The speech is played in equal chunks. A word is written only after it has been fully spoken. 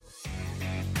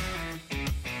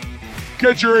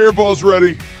Get your earballs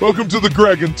ready. Welcome to the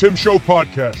Greg and Tim Show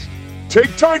podcast.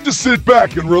 Take time to sit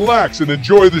back and relax and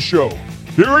enjoy the show.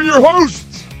 Here are your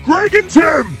hosts, Greg and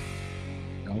Tim.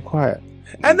 I'm quiet.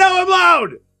 And now I'm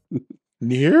loud.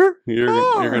 Near?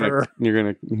 You're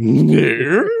gonna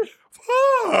near?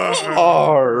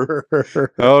 Far.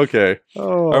 Okay.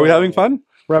 Oh. Are we having fun?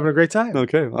 We're having a great time.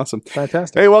 Okay, awesome.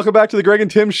 Fantastic. Hey, welcome back to the Greg and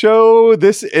Tim Show.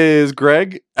 This is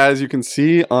Greg, as you can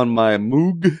see on my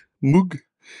mug.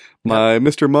 My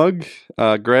Mr. Mug,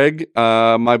 Greg,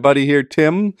 my buddy here,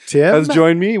 Tim, has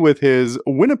joined me with his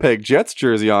Winnipeg Jets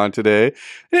jersey on today.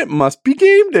 It must be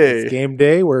game day. It's game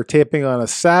day. We're taping on a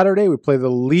Saturday. We play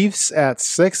the Leafs at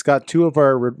 6. Got 2 of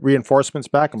our reinforcements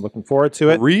back. I'm looking forward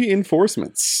to it.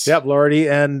 Reinforcements. Yep, Lordy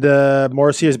and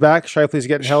Morrissey is back. Shifley's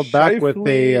getting held back with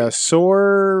a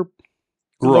sore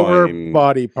lower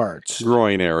body parts.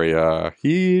 Groin area.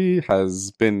 He has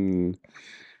been...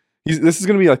 this is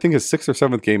going to be, I think, his 6th or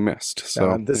 7th game missed.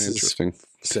 So this interesting.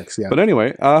 Is 6, yeah. But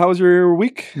anyway, how was your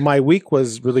week? My week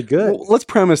was really good. Well, let's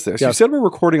premise this. Yep. You said we're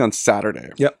recording on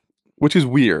Saturday. Yep. Which is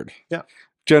weird. Yeah.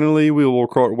 Generally, we will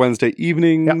record Wednesday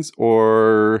evenings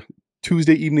or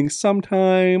Tuesday evenings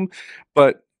sometime.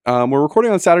 But we're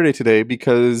recording on Saturday today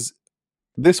because...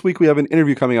 this week we have an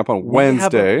interview coming up on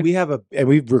Wednesday. And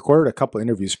we've recorded a couple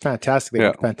interviews. Fantastic.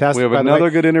 Fantastic. We have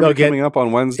another good interview coming up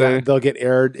on Wednesday. Yeah, they'll get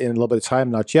aired in a little bit of time,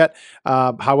 not yet.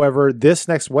 However, this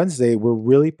next Wednesday, we're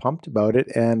really pumped about it.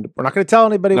 And we're not going to tell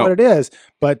anybody what it is,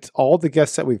 but all the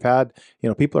guests that we've had,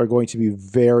 people are going to be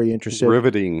very interested.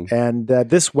 Riveting. And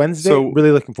this Wednesday,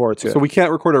 really looking forward to it. So we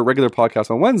can't record our regular podcast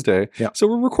on Wednesday. Yeah. So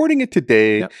we're recording it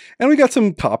today. Yeah. And we got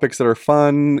some topics that are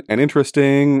fun and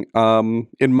interesting,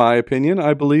 in my opinion.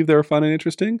 I believe they're fun and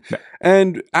interesting. Yeah.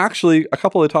 And actually, a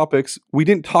couple of topics we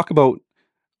didn't talk about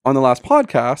on the last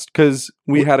podcast because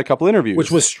we had a couple interviews.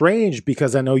 Which was strange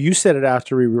because I know you said it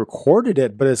after we recorded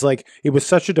it, but it's like it was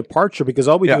such a departure because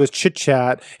all we do is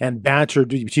chit-chat and banter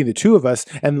between the two of us.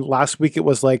 And last week it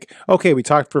was like, okay, we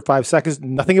talked for 5 seconds,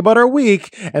 nothing about our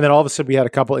week. And then all of a sudden we had a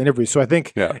couple interviews. So I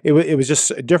think it was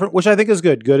just different, which I think is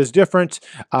good. Good is different.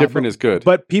 Different is good.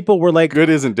 But people were like... good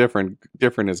isn't different.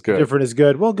 Different is good. Different is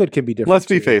good. Well, good can be different. Let's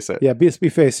face it. Yeah,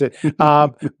 face it.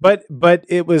 But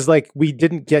it was like we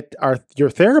didn't get your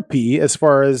therapy as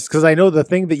far as... because I know the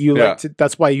thing that you like to,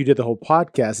 that's why you did the whole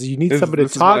podcast, is you need somebody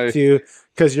to talk to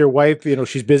because your wife,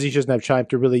 she's busy. She doesn't have time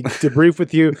to really debrief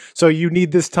with you. So you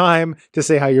need this time to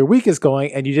say how your week is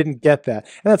going, and you didn't get that.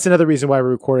 And that's another reason why we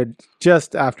recorded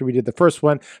just after we did the first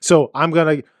one. So I'm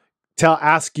going to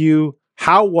ask you,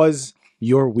 how was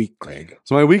your week, Greg?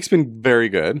 So my week's been very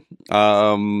good.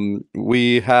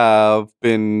 We have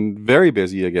been very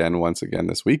busy once again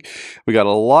this week. We got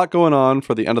a lot going on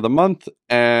for the end of the month,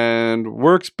 and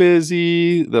work's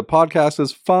busy. The podcast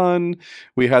is fun.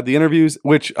 We had the interviews,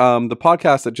 which the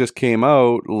podcast that just came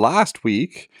out last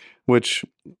week, which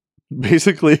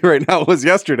basically right now was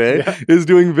yesterday, is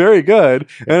doing very good.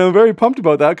 And I'm very pumped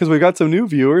about that because we got some new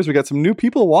viewers. We got some new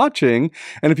people watching.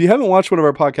 And if you haven't watched one of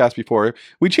our podcasts before,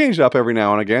 we change it up every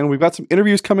now and again. We've got some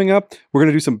interviews coming up. We're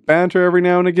going to do some banter every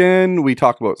now and again. We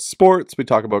talk about sports. We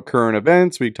talk about current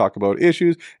events. We talk about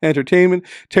issues, entertainment.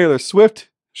 Taylor Swift,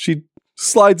 she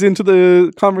slides into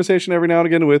the conversation every now and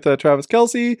again with Travis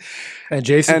Kelce. And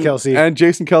Jason Kelce. And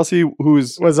Jason Kelce,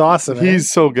 was awesome.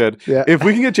 He's so good. Yeah. If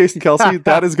we can get Jason Kelce,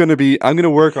 that is going to be, I'm going to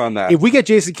work on that. If we get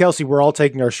Jason Kelce, we're all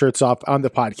taking our shirts off on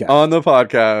the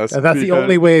podcast. And that's the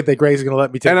only way that Greg's going to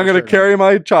let me take. And I'm going to carry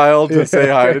my child to say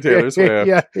hi to Taylor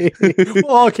Swift. We'll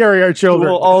all carry our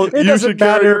children. It doesn't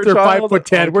matter if they're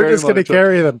 5'10". We're just going to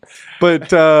carry them.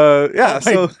 But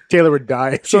so Taylor would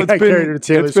die. So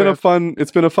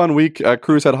it's been a fun week.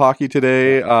 Cruz had hockey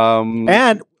today.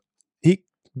 And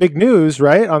big news,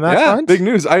 right, on that front? Big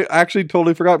news. I actually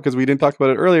totally forgot because we didn't talk about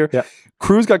it earlier. Yeah.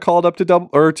 Cruz got called up to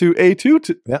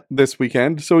A2 this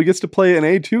weekend, so he gets to play an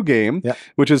A2 game,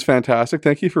 which is fantastic.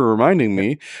 Thank you for reminding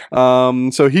me.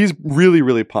 So he's really,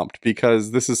 really pumped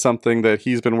because this is something that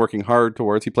he's been working hard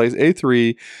towards. He plays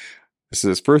A3. This is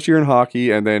his first year in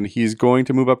hockey, and then he's going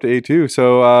to move up to A2.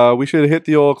 So we should hit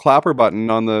the old clapper button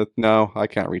on the... No, I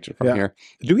can't reach it from here.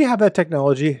 Do we have that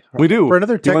technology? We do. For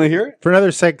another do you want to hear it? For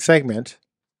another segment.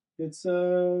 Is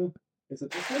it this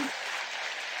one?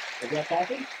 Is that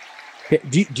popping?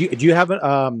 Do you have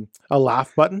a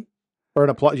laugh button? Or an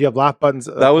applause? Do you have laugh buttons?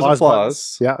 That was applause.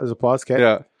 Buttons? Yeah, there's applause. Okay.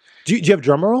 Yeah. Do you have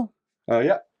drum roll?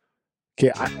 Yeah.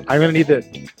 Okay, I'm going to need the...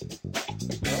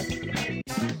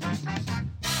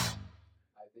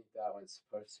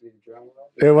 Supposed to be the drum roll.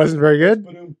 It wasn't very good?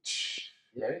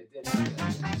 Yeah, it did.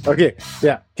 Okay,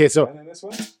 yeah. Okay, so... And then this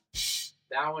one?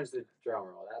 That one's the drum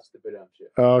roll. That's the badum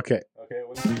shit. Okay. Okay,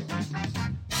 what's this?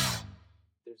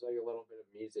 There's there's like a little bit of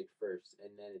music first, and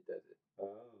then it does it.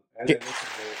 Oh, and then this is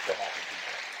the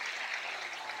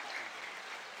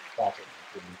happy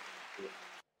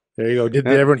There you go. Did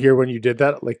everyone hear when you did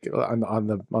that, like on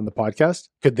the podcast?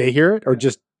 Could they hear it, or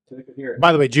just? They could hear it.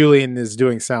 By the way, Julian is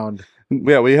doing sound.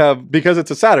 Yeah, we have, because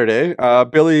it's a Saturday.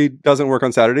 Billy doesn't work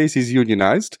on Saturdays. He's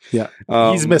unionized. Yeah,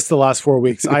 he's missed the last 4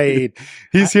 weeks.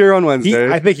 He's here on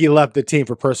Wednesday. I think he left the team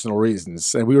for personal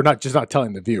reasons, and we were not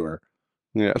telling the viewer.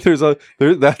 Yeah,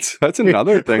 that's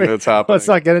another thing that's happening. Let's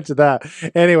not get into that.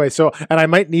 Anyway, and I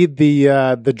might need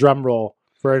the drum roll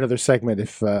for another segment.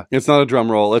 If it's not a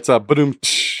drum roll, it's a ba-doom.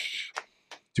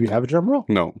 Do we have a drum roll?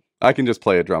 No, I can just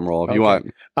play a drum roll if you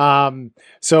want.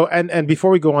 So and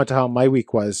before we go on to how my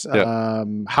week was,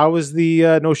 how was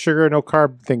the no sugar, no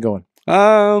carb thing going?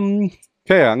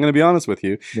 Okay, I'm gonna be honest with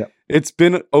you. Yeah, it's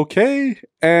been okay,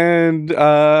 and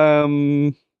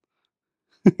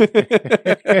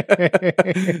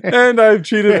and I've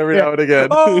cheated every now and again.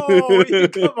 Oh,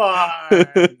 come on!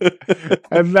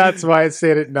 And that's why I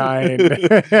stayed at 9.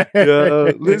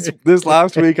 Yeah, this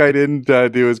last week I didn't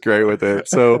do as great with it,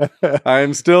 so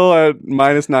I'm still at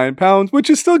 -9 pounds, which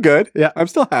is still good. Yeah, I'm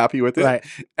still happy with it. Right.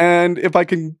 And if I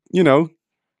can,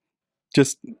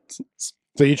 just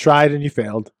so you tried and you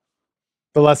failed.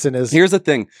 The lesson is, here's the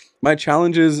thing. My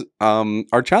challenges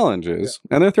are challenges,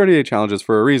 and they're 30-day challenges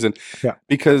for a reason. Yeah.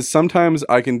 Because sometimes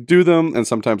I can do them and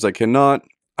sometimes I cannot.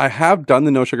 I have done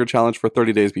the no sugar challenge for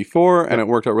 30 days before, and it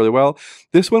worked out really well.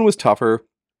 This one was tougher.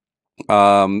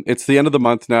 It's the end of the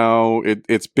month now.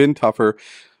 It's been tougher,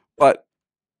 but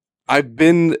I've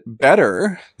been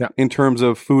better in terms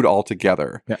of food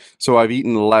altogether. Yeah. So I've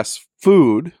eaten less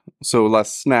food, so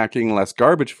less snacking, less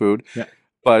garbage food. Yeah.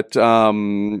 But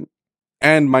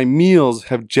and my meals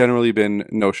have generally been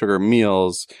no sugar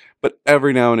meals, but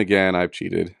every now and again I've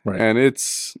cheated. Right. And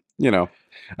it's,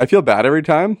 I feel bad every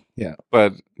time. Yeah.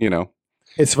 But,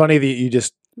 it's funny that you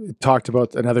just talked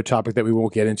about another topic that we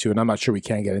won't get into, and I'm not sure we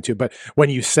can get into, but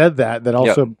when you said that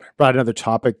also brought another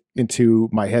topic into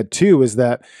my head too, is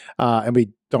that, and we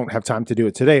don't have time to do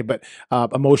it today, but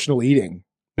emotional eating.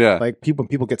 Yeah. Like when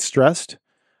people get stressed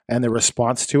and their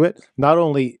response to it, not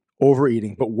only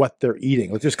overeating, but what they're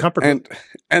eating. Like there's comfort. And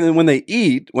then when they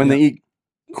eat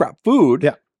crap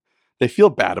food, they feel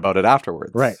bad about it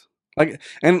afterwards. Right. Like,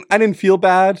 and I didn't feel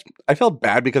bad. I felt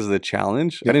bad because of the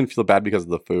challenge. I didn't feel bad because of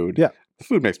the food. Yeah. The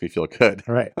food makes me feel good.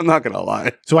 Right. I'm not going to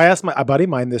lie. So I asked a buddy of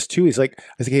mine this too. He's like,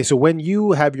 I said, okay, so when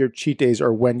you have your cheat days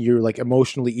or when you're like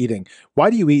emotionally eating,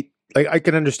 why do you eat? Like I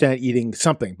can understand eating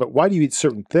something, but why do you eat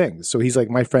certain things? So he's like,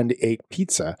 my friend ate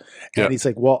pizza, and he's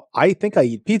like, well, I think I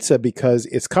eat pizza because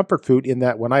it's comfort food. In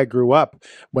that, when I grew up,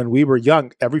 when we were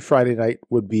young, every Friday night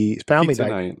would be family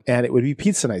night, and it would be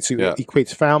pizza night. So he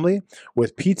equates family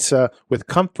with pizza with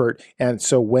comfort. And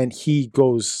so when he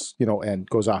goes, and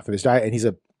goes off of his diet, and he's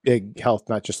a big health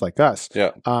nut just like us.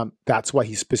 Yeah. That's why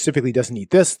he specifically doesn't eat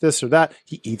this or that.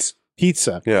 He eats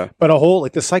pizza. Yeah. But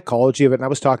the psychology of it. And I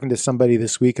was talking to somebody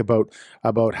this week about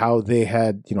how they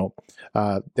had,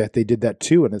 that they did that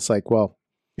too. And it's like, well,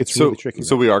 it's really tricky.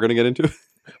 So we are going to get into it?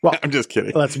 Well, I'm just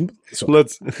kidding.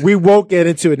 We won't get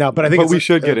into it now, but I think we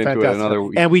should get into it another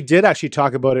week. And we did actually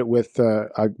talk about it with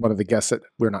one of the guests that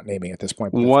we're not naming at this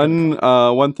point. One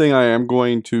thing I am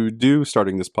going to do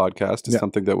starting this podcast is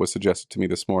something that was suggested to me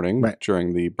this morning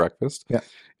during the breakfast. Yeah.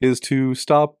 Is to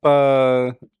stop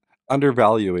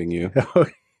undervaluing you.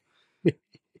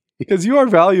 Because you are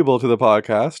valuable to the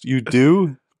podcast. You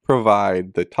do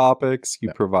provide the topics,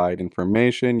 you provide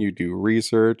information, you do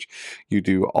research, you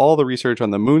do all the research on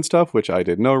the moon stuff, which I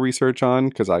did no research on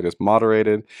because I just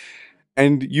moderated,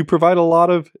 and you provide a lot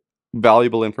of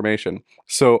valuable information.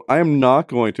 So I am not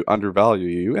going to undervalue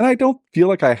you, and I don't feel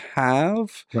like I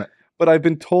have, but I've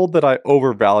been told that I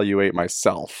overvaluate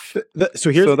myself.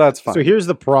 So that's fine. So here's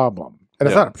the problem, and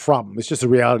it's not a problem, it's just a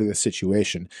reality of the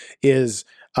situation, is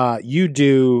you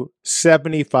do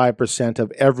 75%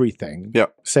 of everything.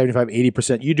 75,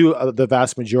 80%. You do the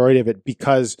vast majority of it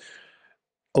because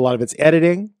a lot of it's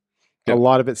editing, a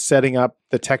lot of it's setting up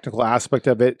the technical aspect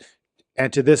of it.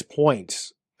 And to this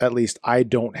point, at least I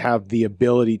don't have the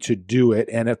ability to do it.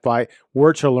 And if I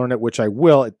were to learn it, which I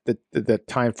will, the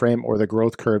time frame or the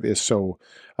growth curve is so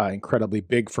incredibly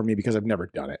big for me because I've never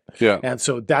done it. Yeah. And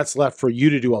so that's left for you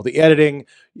to do all the editing.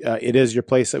 It is your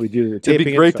place that we do the taping. It'd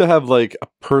be great to have like a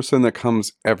person that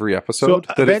comes every episode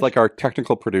that is like our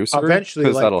technical producer. Eventually,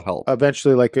 because that'll help.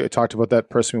 Eventually, like I talked about that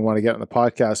person we want to get on the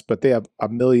podcast, but they have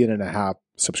 1.5 million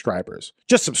subscribers.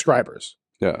 Just subscribers.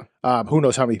 Yeah. Who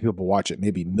knows how many people watch it?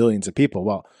 Maybe millions of people.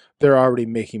 Well, they're already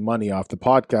making money off the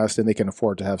podcast, and they can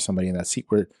afford to have somebody in that seat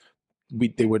where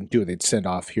they wouldn't do it. They'd send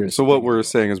off here. So what we're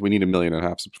saying is we need 1.5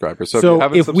 million subscribers. So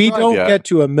if we don't get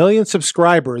to 1 million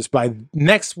subscribers by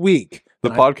next week, the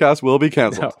podcast will be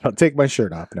canceled. No, I'll take my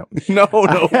shirt off. No, no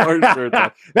more shirts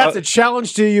off. That's a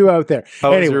challenge to you out there.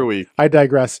 How was your week? I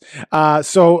digress.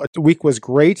 So the week was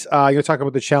great. I'm going to talk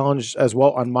about the challenge as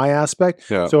well on my aspect.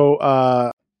 Yeah. So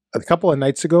a couple of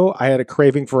nights ago, I had a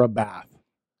craving for a bath.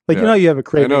 Like, you know, you have a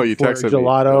craving you for texted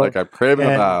gelato. Me. Like, I'm craving a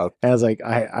bath. And I was like,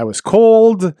 I was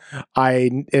cold.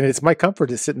 And it's my comfort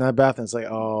to sit in that bath. And it's like,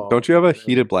 oh. Don't you have a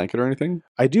heated blanket or anything?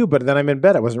 I do, but then I'm in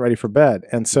bed. I wasn't ready for bed.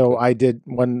 And so I did,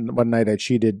 one night I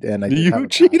cheated. And I did You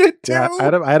cheated too? Yeah, I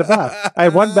had a bath. I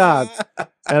had one bath.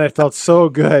 And it felt so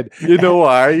good. You know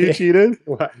why you cheated?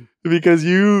 Why? Because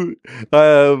you,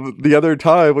 the other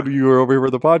time when you were over here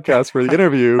for the podcast for the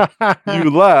interview, you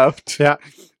left. Yeah.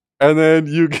 And then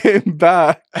you came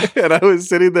back, and I was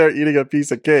sitting there eating a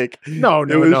piece of cake. No,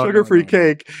 it was sugar-free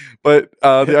cake, but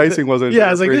the icing wasn't. Yeah,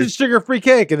 I was like, "This is sugar-free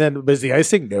cake," and then was the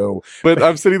icing? No. But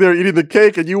I'm sitting there eating the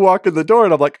cake, and you walk in the door,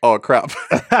 and I'm like, "Oh crap!"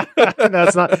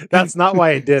 That's not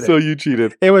why I did it. So you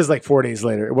cheated. It was like 4 days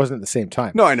later. It wasn't at the same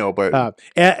time. No, I know, but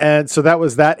and so that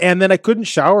was that. And then I couldn't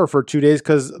shower for 2 days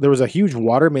because there was a huge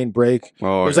water main break.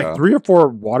 Oh, there was like 3 or 4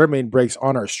 water main breaks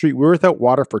on our street. We were without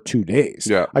water for 2 days.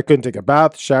 Yeah, I couldn't take a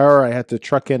bath, shower. I had to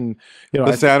truck in.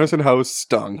 The Sanderson house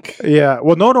stunk. Yeah.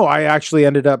 Well, no. I actually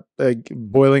ended up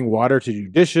boiling water to do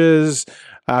dishes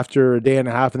after a day and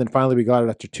a half, and then finally we got it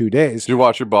after 2 days. Did you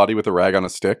wash your body with a rag on a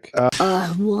stick?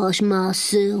 I wash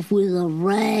myself with a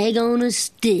rag on a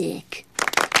stick.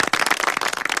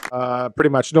 Pretty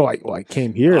much. No, I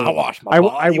came here.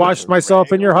 I washed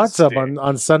myself in your hot tub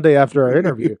on Sunday after our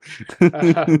interview.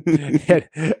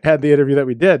 Had the interview that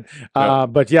we did.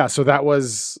 But yeah, so that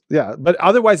was, but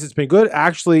otherwise it's been good.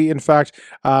 Actually, in fact,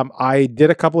 I did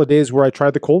a couple of days where I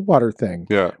tried the cold water thing.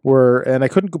 Yeah. And I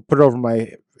couldn't put it over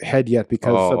my head yet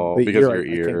because of the ear. Of your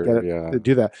ear. I can't get it to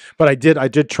do that. But I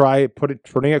did try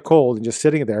putting it cold and just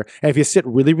sitting there. And if you sit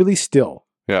really, really still,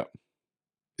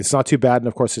 it's not too bad. And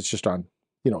of course it's just on,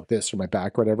 this or my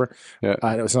back or whatever. Yeah.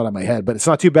 It's not on my head, but it's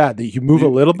not too bad. You move a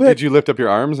little bit. Did you lift up your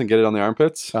arms and get it on the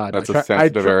armpits? That's a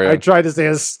sensitive area. I tried to stay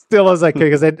as still as I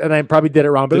could and I probably did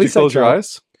it wrong. But did at least you close your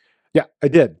eyes? Yeah, I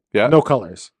did. Yeah. No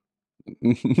colors.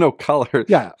 No color.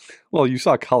 Yeah. Well, you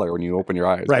saw color when you open your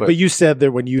eyes. Right, but you said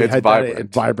that when you had vibrant. That,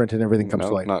 it's vibrant and everything comes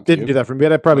to life. Didn't do that for me,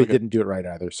 but I probably didn't do it right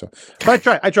either. So, but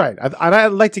I tried. And I'd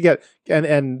like to get,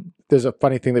 and there's a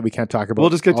funny thing that we can't talk about. We'll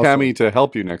just get Tammy to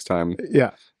help you next time.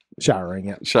 Yeah. Showering.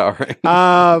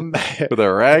 With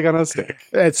a rag on a stick.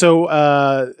 And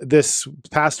so this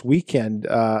past weekend,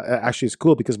 actually it's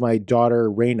cool because my daughter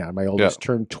Raina, my oldest,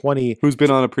 turned 20. Who's been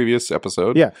on a previous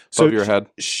episode? Yeah. So above your head.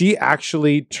 She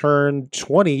actually turned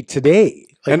 20 today.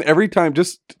 And every time,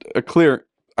 just a clear,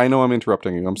 I know I'm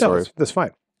interrupting you. I'm sorry. That's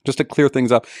fine. Just to clear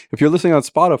things up. If you're listening on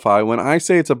Spotify, when I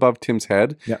say it's above Tim's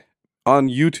head, on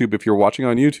YouTube, if you're watching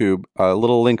on YouTube, a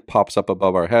little link pops up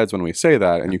above our heads when we say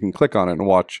that, and you can click on it and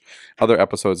watch other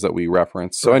episodes that we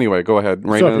reference. So anyway, go ahead.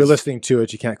 So if you're listening to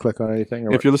it, you can't click on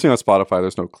anything? If you're listening on Spotify,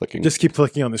 there's no clicking. Just keep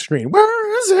clicking on the screen.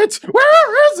 Where is it?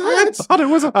 Where is it? I thought it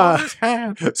was above his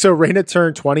head. So Raina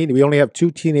turned 20. We only have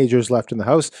 2 teenagers left in the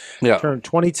house. Yeah. Turned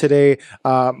 20 today.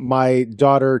 My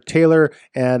daughter, Taylor,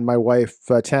 and my wife,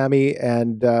 Tammy,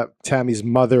 and Tammy's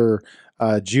mother,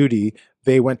 Judy,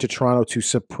 they went to Toronto to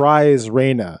surprise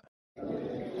Raina. My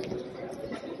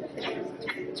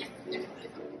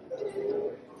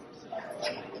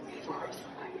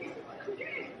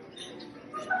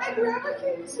grandma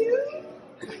came too.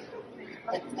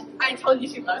 I told you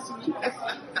she loves me.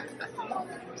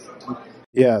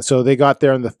 Yeah, so they got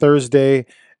there on the Thursday.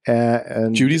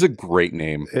 And Judy's a great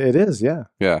name. It is, yeah.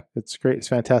 Yeah. It's great. It's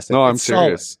fantastic. No, I'm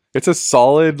serious. Solid. It's a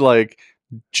solid,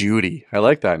 Judy. I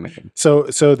like that name. So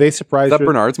they surprised her. Is that her.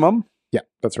 Bernard's mom? Yeah,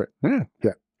 that's right. Yeah.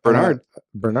 Bernard.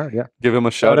 Bernard, yeah. Give him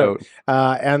a shout out.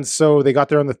 And so they got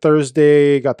there on the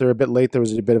Thursday, got there a bit late. There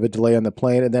was a bit of a delay on the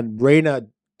plane. And then Raina,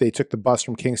 they took the bus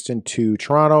from Kingston to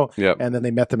Toronto, and then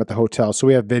they met them at the hotel. So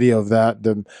we have video of that,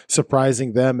 them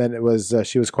surprising them. And it was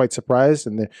she was quite surprised.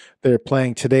 And they're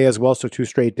playing today as well. So 2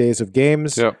 straight days of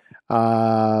games. Yep.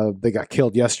 They got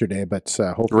killed yesterday, but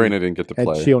hopefully Raina didn't get to play.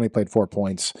 And she only played 4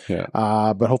 points. Yeah.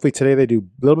 But hopefully today they do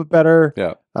a little bit better.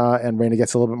 Yeah. And Raina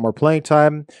gets a little bit more playing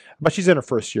time, but she's in her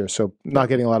first year, so not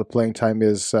getting a lot of playing time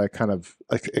is kind of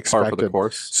expected. Par for the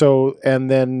course. So, and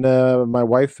then my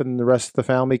wife and the rest of the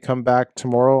family come back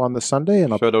tomorrow on the Sunday,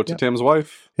 and shout out to Tim's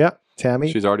wife. Yeah, Tammy.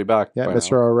 She's already back. Yeah, miss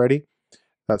her already.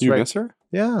 That's you right. Miss her?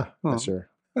 Yeah, miss her.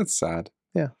 That's sad.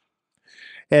 Yeah.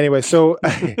 Anyway, so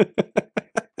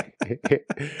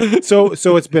So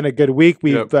it's been a good week.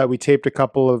 We taped a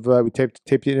couple of we taped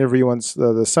the interview on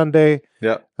the Sunday.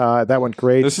 Yeah, that went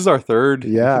great. This is our third.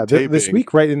 This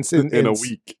week, right? In a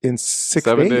week, in 6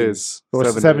 7 days.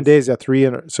 days. 7 days. Yeah,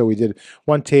 3. So we did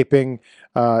one taping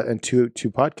and two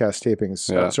podcast tapings.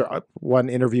 So one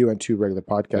interview and 2 regular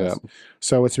podcasts. Yeah.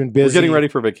 So it's been busy. We're getting ready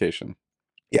for vacation.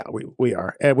 Yeah, we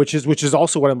are, and which is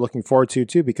also what I'm looking forward to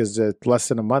too, because less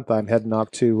than a month I'm heading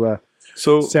off to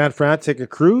San Fran, take a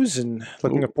cruise, and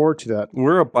looking forward to that.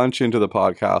 We're a bunch into the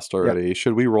podcast already. Yeah.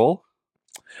 Should we roll?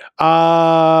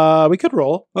 We could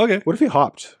roll. Okay. What if we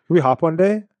hopped? Could we hop one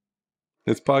day?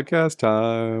 It's podcast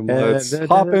time. Let's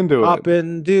hop into it. Hop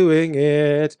in doing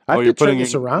it. You're putting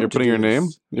your name.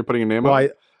 You're putting your name well,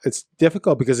 up. It's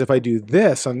difficult because if I do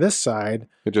this on this side,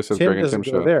 it just says Tim Greg and doesn't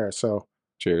Tim go show. there. So.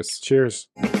 Cheers.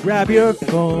 Grab your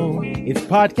phone. It's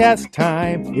podcast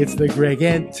time. It's the Greg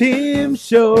and Tim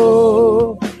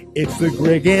Show. It's the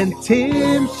Greg and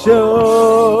Tim Show.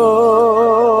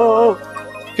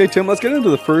 Okay, Tim, let's get into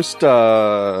the first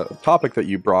topic that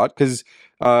you brought, because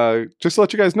just to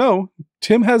let you guys know,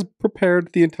 Tim has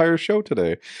prepared the entire show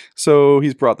today. So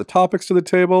he's brought the topics to the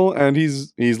table, and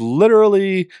he's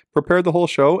literally prepared the whole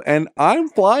show, and I'm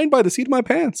flying by the seat of my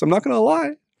pants. I'm not going to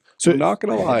lie. So I'm not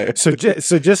gonna lie. So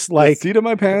just like the seat of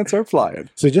my pants are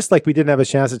flying. So just like we didn't have a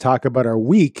chance to talk about our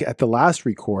week at the last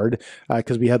record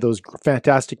because we had those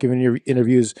fantastic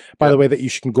interviews. By the way, that you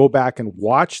can go back and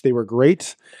watch. They were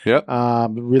great. Yep.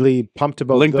 Really pumped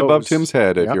about. Linked above Tim's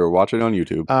head if you're watching on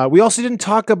YouTube. We also didn't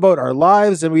talk about our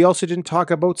lives, and we also didn't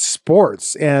talk about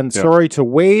sports. And sorry to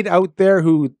Wade out there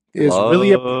who is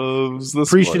really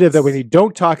appreciative that when you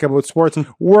don't talk about sports,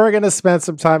 we're going to spend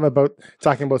some time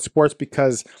talking about sports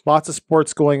because lots of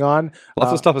sports going on.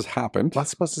 Lots of stuff has happened.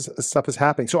 Lots of stuff is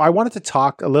happening. So I wanted to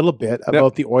talk a little bit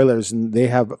about the Oilers, and they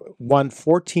have won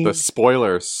 14. The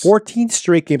spoilers. 14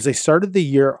 straight games. They started the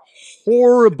year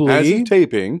horribly. As of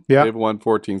taping, they've won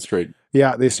 14 straight.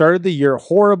 Yeah, they started the year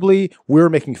horribly. We were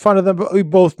making fun of them, but we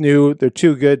both knew they're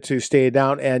too good to stay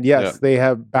down. And yes, they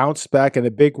have bounced back in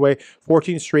a big way.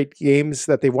 14 straight games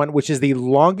that they won, which is the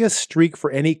longest streak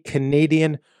for any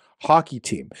Canadian hockey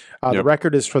team. The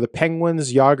record is for the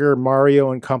Penguins, Yager, Mario,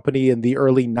 and company in the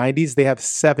early 90s. They have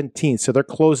 17, so they're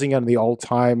closing on the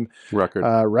all-time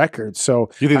record. So,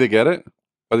 do you think they get it?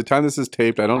 By the time this is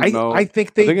taped, I don't know. I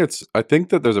think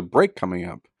that there's a break coming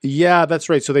up. Yeah, that's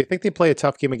right. So they think they play a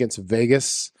tough game against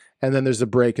Vegas, and then there's a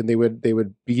break, and they would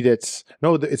beat it.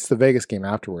 No, it's the Vegas game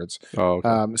afterwards. Oh,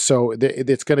 okay. So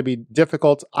it's going to be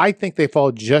difficult. I think they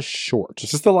fall just short.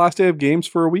 Is this the last day of games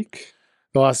for a week?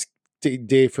 The last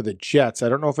day for the Jets. I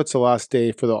don't know if it's the last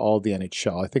day for all of the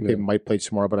NHL. I think they might play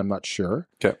tomorrow, but I'm not sure.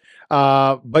 Okay.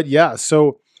 But yeah,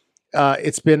 so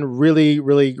it's been really,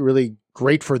 really, really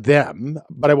great for them,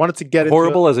 but I wanted to get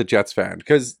horrible as a Jets fan,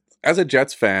 because as a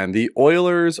Jets fan, the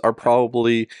Oilers are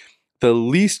probably the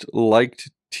least liked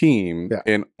team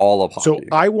in all of hockey. So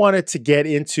I wanted to get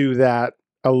into that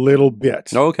a little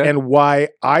bit, and why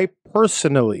I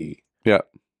personally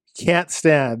can't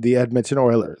stand the Edmonton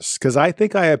Oilers, because I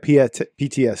think I have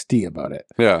PTSD about it.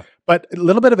 Yeah. But a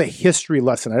little bit of a history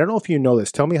lesson. I don't know if you know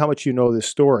this. Tell me how much you know this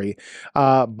story.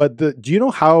 But do you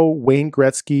know how Wayne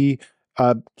Gretzky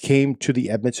came to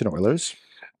the Edmonton Oilers?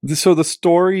 So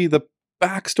the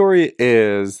backstory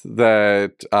is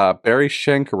that Barry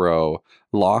Shenkarow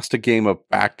lost a game of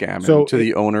backgammon to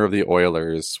the owner of the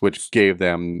Oilers, which gave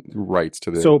them rights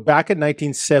to the... So back in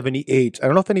 1978, I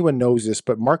don't know if anyone knows this,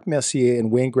 but Mark Messier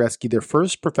and Wayne Gretzky, their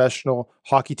first professional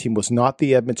hockey team was not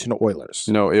the Edmonton Oilers.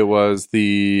 No, it was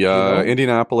the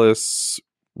Indianapolis...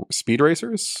 Speed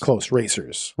Racers? Close,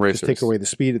 Racers. Just take away the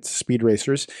speed, it's Speed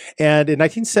Racers. And in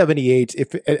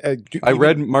 1978, I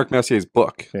read Mark Messier's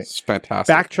book. It's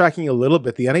fantastic. Backtracking a little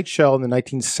bit, the NHL in the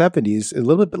 1970s, a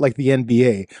little bit like the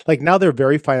NBA. Like now they're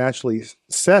very financially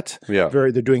set. Yeah. They're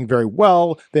doing very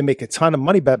well. They make a ton of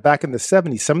money. But back in the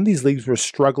 70s, some of these leagues were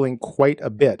struggling quite a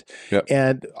bit. Yep.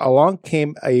 And along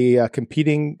came a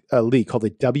competing league called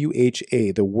the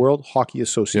WHA, the World Hockey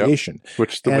Association.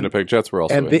 Which the Winnipeg Jets were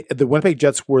also in. And the Winnipeg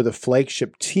Jets were the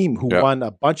flagship team who won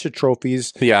a bunch of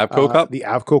trophies. The Avco Cup? The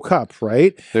Avco Cup,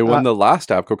 right? They won the last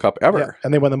Avco Cup ever. Yeah,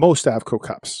 and they won the most Avco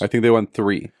Cups. I think they won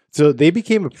 3. So they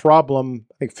became a problem,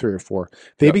 I think 3 or 4.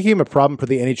 They became a problem for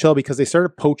the NHL because they started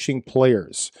poaching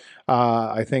players.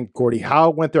 I think Gordie Howe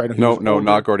went there. No,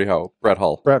 not Gordie Howe. Brett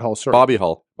Hull. Sorry. Bobby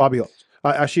Hull.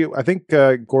 Actually, I think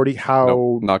Gordie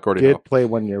Howe not Gordie did Howe. play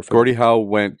 1 year for Gordie Howe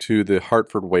went to the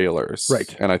Hartford Whalers.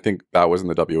 Right. And I think that was in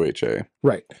the WHA.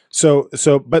 Right. So,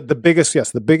 but the biggest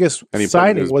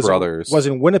signing was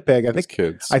in Winnipeg. I think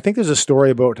kids. I think there's a story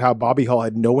about how Bobby Hull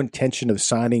had no intention of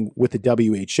signing with the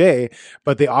WHA,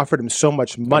 but they offered him so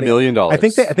much money, $1 million. I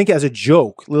think as a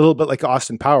joke, a little bit like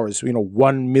Austin Powers,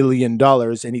 $1 million,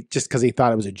 and he just because he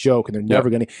thought it was a joke, and they're never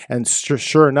going to. And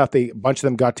sure enough, a bunch of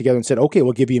them got together and said, "Okay,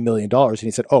 we'll give you $1 million," and he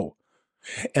said, "Oh."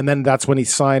 And then that's when he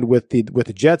signed with the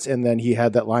Jets, and then he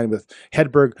had that line with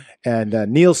Hedberg and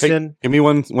Nielsen. Hey, give me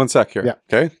one sec here. Yeah.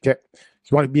 Okay. You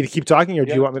want me to keep talking, or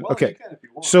do you want me? Well, Okay. you can if you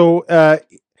want.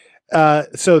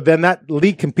 So then that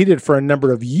league competed for a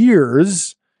number of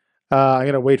years. I'm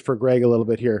going to wait for Greg a little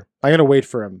bit here. I'm going to wait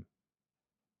for him.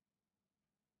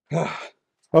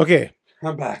 Okay.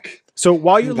 I'm back. So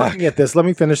while you're looking at this, let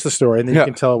me finish the story, and then you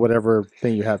can tell whatever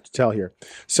thing you have to tell here.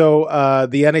 So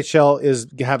the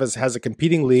NHL has a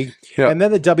competing league, and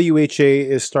then the WHA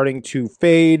is starting to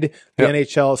fade. The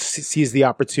NHL sees the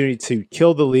opportunity to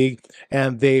kill the league,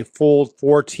 and they fold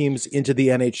 4 teams into the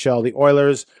NHL: the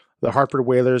Oilers, the Hartford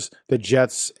Whalers, the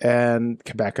Jets, and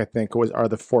Quebec, I think, are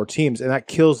the 4 teams, and that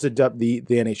kills the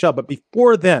NHL. But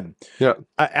before then,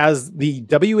 as the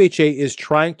WHA is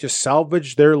trying to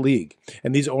salvage their league,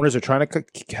 and these owners are trying to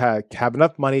have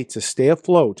enough money to stay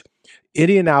afloat,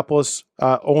 Indianapolis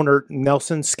owner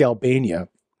Nelson Skalbania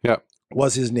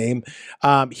was his name.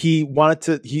 I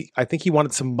think he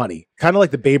wanted some money, kind of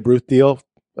like the Babe Ruth deal.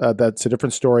 That's a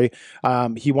different story.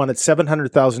 He wanted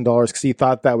 $700,000 because he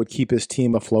thought that would keep his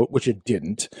team afloat, which it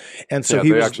didn't. And so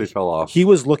he actually fell off. He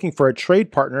was looking for a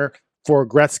trade partner for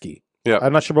Gretzky. Yeah.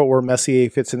 I'm not sure about where Messier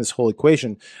fits in this whole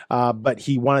equation, but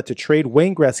he wanted to trade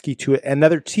Wayne Gretzky to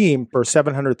another team for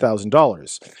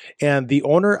 $700,000. And the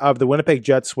owner of the Winnipeg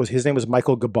Jets his name was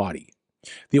Michael Gabati.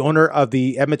 The owner of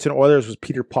the Edmonton Oilers was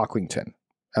Peter Pocklington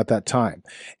at that time.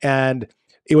 And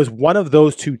it was one of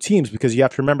those 2 teams, because you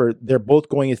have to remember they're both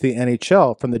going into the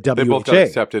NHL from the WHA. They both got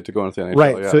accepted to go into the NHL.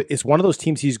 Right. So it's one of those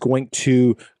teams he's going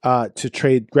to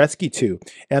trade Gretzky to.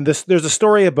 And there's a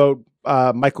story about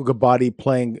Michael Gabati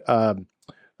playing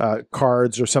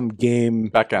cards or some game,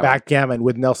 backgammon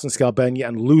with Nelson Skalbania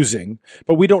and losing.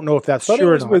 But we don't know if that's true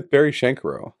or not. With Barry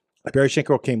Shankarow. Barry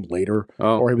Shankarow came later,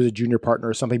 or he was a junior partner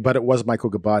or something, but it was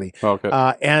Michael Gabati. Okay.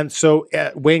 And so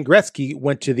Wayne Gretzky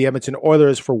went to the Edmonton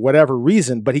Oilers for whatever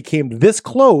reason, but he came this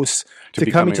close to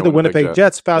coming to the Winnipeg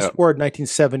Jets. Fast forward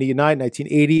 1979,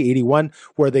 1980, 81,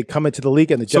 where they come into the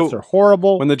league and the Jets are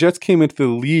horrible. When the Jets came into the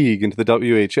league, into the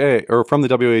WHA, or from the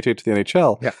WHA to the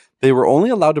NHL, they were only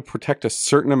allowed to protect a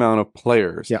certain amount of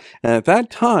players. Yeah. And at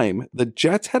that time, the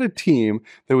Jets had a team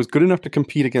that was good enough to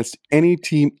compete against any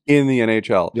team in the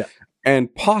NHL. Yeah.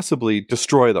 And possibly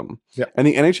destroy them. Yeah. And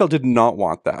the NHL did not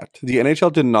want that. The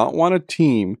NHL did not want a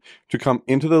team to come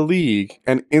into the league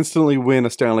and instantly win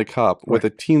a Stanley Cup with a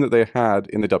team that they had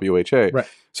in the WHA. Right.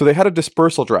 So they had a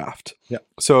dispersal draft. Yeah.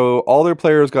 So all their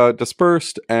players got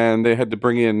dispersed, and they had to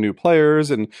bring in new players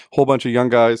and a whole bunch of young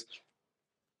guys.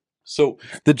 So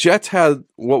the Jets had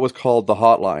what was called the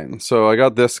hotline. So I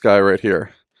got this guy right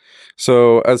here.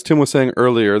 So as Tim was saying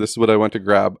earlier, this is what I went to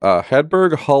grab.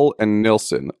 Hedberg, Hull, and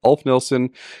Nilsson. Ulf Nilsson,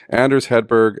 Anders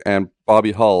Hedberg, and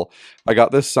Bobby Hull. I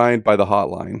got this signed by the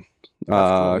hotline.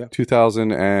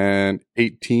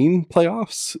 2018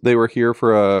 playoffs. They were here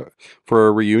for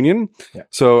a reunion. Yeah.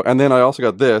 So, and then I also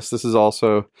got this. This is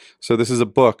a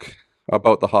book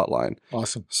about the hotline.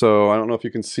 Awesome. So I don't know if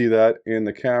you can see that in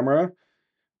the camera.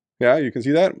 Yeah, you can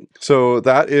see that. So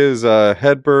that is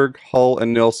Hedberg, Hull,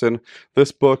 and Nilsson.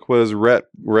 This book was written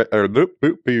by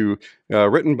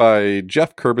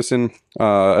Jeff Kurbison.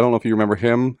 I don't know if you remember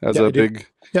him as a big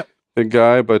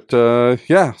guy, but So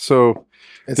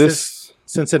since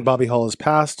then, Bobby Hull has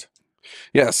passed.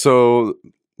 Yeah, so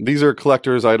these are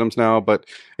collector's items now, but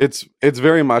it's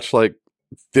very much like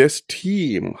this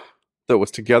team that was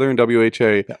together in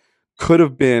WHA could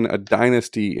have been a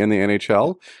dynasty in the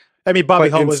NHL. I mean, Bobby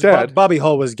Hull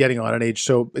was getting on in age,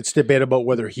 so it's debatable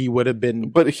whether he would have been.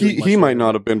 But he might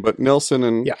not have been. But Nilsson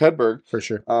and Hedberg, for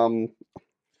sure. And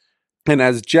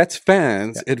as Jets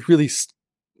fans, it really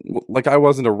I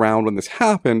wasn't around when this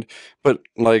happened, but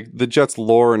like the Jets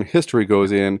lore and history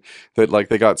goes in that like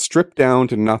they got stripped down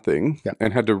to nothing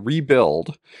and had to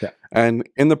rebuild. Yeah. And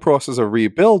in the process of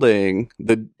rebuilding,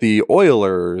 the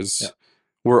Oilers.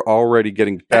 Were already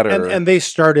getting better. And they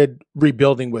started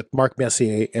rebuilding with Mark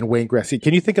Messier and Wayne Gretzky.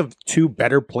 Can you think of 2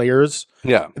 better players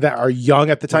that are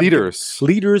young at the time?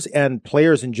 Leaders and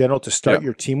players in general to start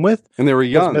your team with? And they were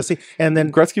young. And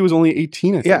then Gretzky was only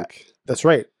 18, I think. Yeah. That's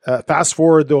right. Fast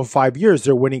forward though 5 years,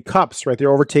 they're winning cups, right?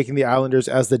 They're overtaking the Islanders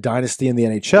as the dynasty in the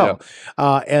NHL.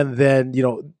 And then,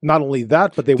 not only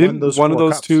that, but they won those. One of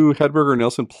those cups. two, Hedberg or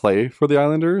Nielsen, play for the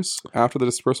Islanders after the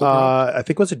dispersal? I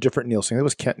think it was a different Nielsen. It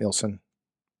was Kent Nielsen.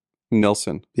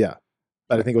 Nielsen. Yeah.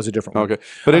 But I think it was a different one. Okay.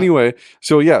 But anyway,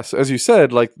 so yes, as you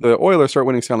said, like the Oilers start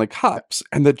winning Stanley Cups,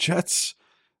 and the Jets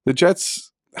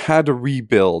had to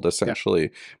rebuild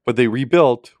essentially, but they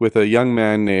rebuilt with a young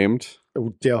man named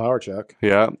Dale Hawerchuk.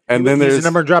 Yeah, and then there's there's a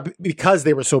number drop because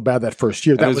they were so bad that first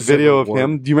year. That was video of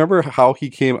him. Do you remember how he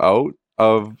came out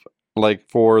of like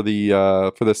for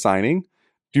the signing?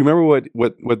 Do you remember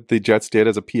what the Jets did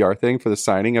as a PR thing for the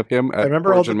signing of him? I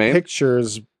remember all the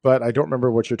pictures, but I don't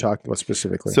remember what you're talking about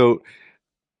specifically. So,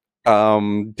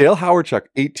 Dale Hawerchuk,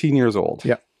 18 years old.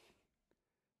 Yeah.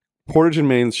 Portage and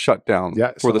Main's shut down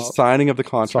for the signing of the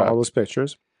contract. Saw all those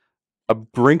pictures. A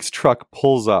Brinks truck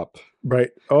pulls up. Right.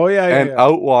 Oh, yeah. And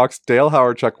out walks Dale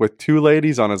Hawerchuk with two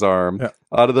ladies on his arm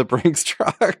out of the Brinks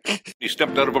truck. He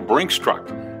stepped out of a Brinks truck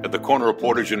at the corner of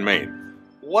Portage and Main.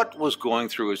 What was going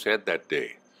through his head that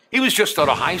day? He was just out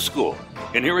of high school,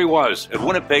 and here he was at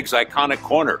Winnipeg's iconic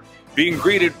corner, being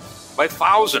greeted by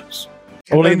thousands.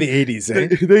 Only in the 80s, eh?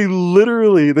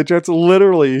 The Jets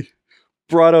literally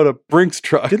brought out a Brinks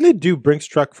truck. Didn't they do Brinks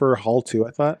truck for Hull too,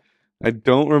 I thought? I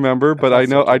don't remember, but I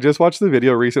know I just watched the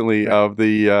video recently of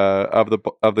the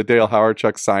Dale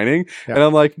Hawerchuk signing, and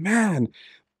I'm like, man,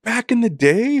 back in the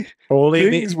day,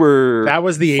 things were that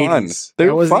was the fun. 80s.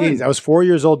 That was fun. the 80s. I was 4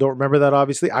 years old. Don't remember that.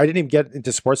 Obviously, I didn't even get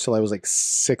into sports till I was like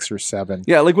 6 or 7.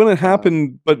 Yeah, like when it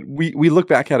happened. But we look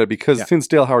back at it because since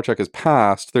Dale Hawerchuk has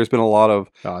passed, there's been a lot of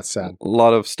it's sad. A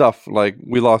lot of stuff. Like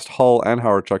we lost Hull and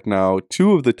Hawerchuk now,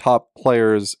 two of the top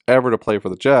players ever to play for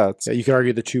the Jets. Yeah, you could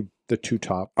argue the two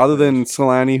top. Other than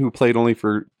Solani, who played only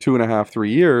for 2.5,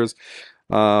 3 years.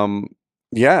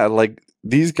 Like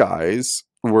these guys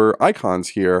were icons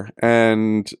here,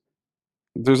 and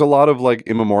there's a lot of like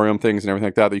in memoriam things and everything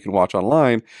like that you can watch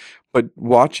online. But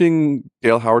watching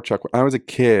Dale Hawerchuk, when I was a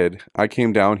kid, I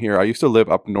came down here. I used to live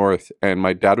up north, and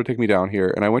my dad would take me down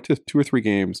here, and I went to 2 or 3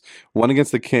 games. One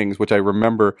against the Kings, which I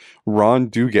remember Ron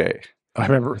Duguay. I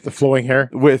remember the flowing hair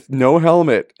with no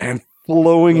helmet and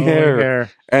flowing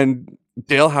hair, and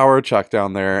Dale Hawerchuk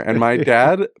down there. And my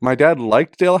dad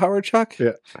liked Dale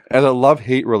Hawerchuk as a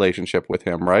love-hate relationship with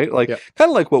him, right? Like kind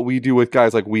of like what we do with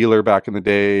guys like Wheeler back in the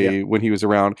day when he was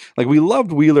around. Like we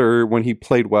loved Wheeler when he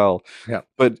played well. Yeah.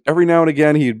 But every now and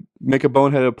again he'd make a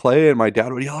boneheaded play and my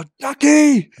dad would yell,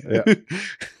 "Ducky!" Yeah.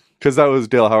 Because that was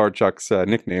Dale Hawerchuk's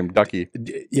nickname, Ducky.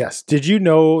 Yes. Did you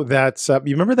know that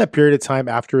you remember that period of time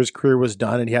after his career was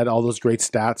done and he had all those great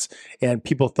stats and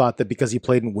people thought that because he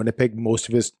played in Winnipeg most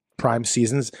of his prime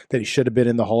seasons that he should have been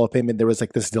in the Hall of Fame, and there was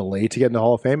like this delay to get in the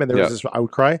Hall of Fame, and there was this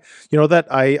outcry. You know that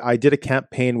I did a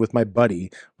campaign with my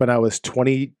buddy when I was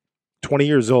 20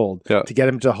 years old to get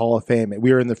him to the Hall of Fame.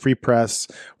 We were in the Free Press.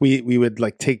 We would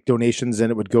like take donations and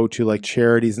it would go to like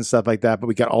charities and stuff like that, but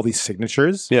we got all these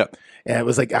signatures. Yeah. And it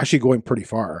was like actually going pretty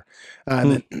far.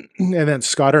 And then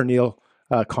Scott or Neil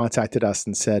contacted us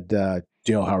and said, Dale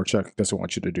Hawerchuk doesn't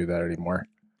want you to do that anymore.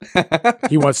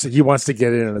 he wants to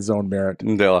get in on his own merit.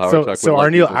 Dale Hawerchuk so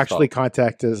Arneil actually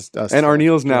contacted us, and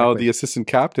Arneil's now the assistant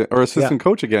captain or assistant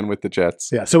coach again with the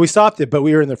Jets. Yeah, so we stopped it, but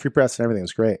we were in the Free Press and everything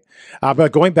was great.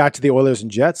 But going back to the Oilers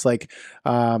and Jets, like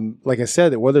I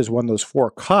said, the Oilers won those 4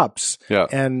 cups. Yeah,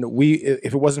 and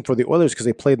if it wasn't for the Oilers because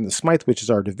they played in the Smythe, which is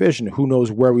our division, who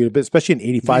knows where we would have been, especially in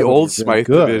 '85. The old Smythe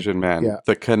division, man. Yeah.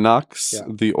 The Canucks,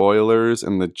 the Oilers,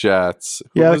 and the Jets.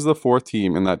 Who was the 4th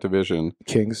team in that division?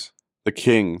 Kings. The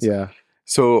Kings. Yeah.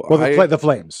 So the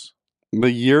Flames. The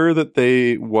year that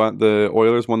they won, the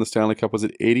Oilers won the Stanley Cup, was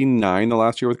it 89, the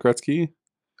last year with Gretzky?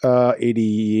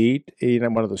 88,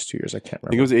 89, one of those 2 years. I can't remember. I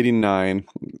think it was 89.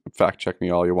 Fact check me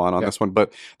all you want on this one.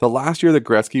 But the last year that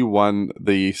Gretzky won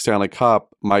the Stanley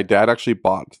Cup, my dad actually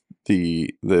bought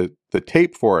the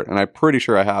tape for it, and I'm pretty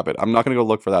sure I have it. I'm not going to go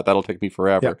look for that. That'll take me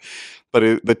forever. Yeah.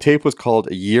 But the tape was called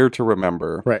A Year to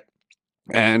Remember. Right.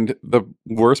 And the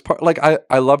worst part, like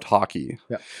I loved hockey.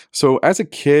 Yeah. So as a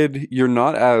kid, you're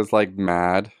not as like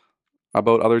mad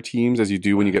about other teams as you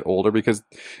do when you get older because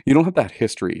you don't have that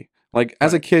history. Like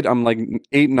as a kid, I'm like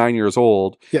 8, 9 years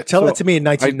old. Yeah, tell that to me in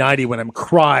 1990 when I'm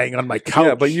crying on my couch.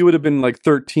 Yeah, but you would have been like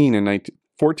 13 and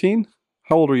 14.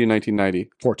 How old were you in 1990?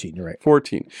 14, you're right.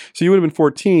 14. So you would have been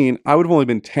 14. I would have only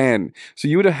been 10. So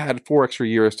you would have had 4 extra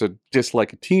years to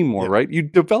dislike a team more, right? You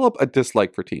develop a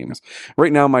dislike for teams.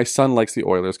 Right now, my son likes the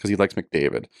Oilers because he likes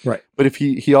McDavid. Right. But if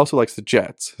he also likes the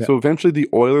Jets. Yeah. So eventually the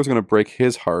Oilers are going to break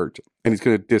his heart and he's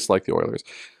going to dislike the Oilers.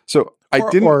 So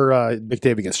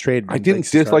McDavid gets traded. I didn't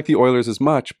dislike the Oilers as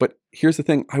much, but here's the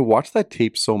thing: I watched that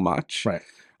tape so much, right?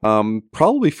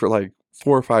 Probably for like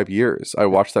 4 or 5 years. I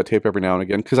watched that tape every now and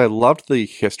again because I loved the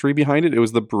history behind it. It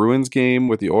was the Bruins game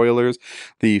with the Oilers,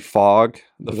 the fog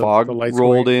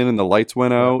rolled in and the lights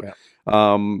went out.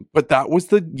 But that was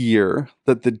the year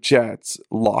that the Jets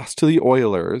lost to the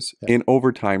Oilers in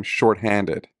overtime,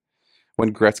 shorthanded.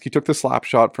 When Gretzky took the slap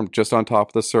shot from just on top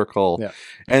of the circle,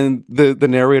 and the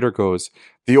narrator goes,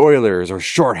 "The Oilers are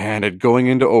shorthanded going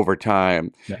into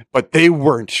overtime, but they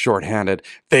weren't shorthanded.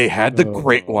 They had the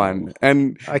great one."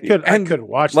 And I could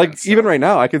watch like that even right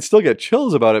now, I could still get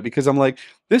chills about it because I'm like,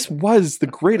 this was the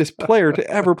greatest player to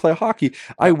ever play hockey.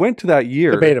 I went to that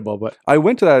year. Debatable, but I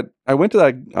went to that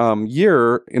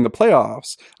year in the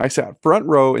playoffs. I sat front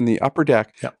row in the upper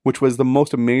deck, which was the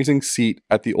most amazing seat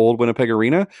at the old Winnipeg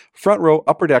Arena. Front row,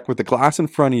 upper deck with the glass in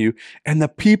front of you, and the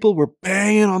people were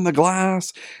banging on the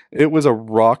glass. It was a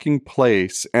rocking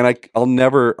place, and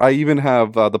I even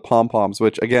have the pom-poms,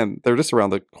 which again, they're just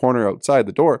around the corner outside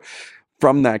the door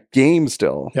from that game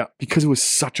still, because it was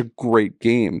such a great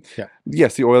game.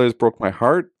 Yes, the Oilers broke my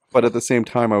heart, but at the same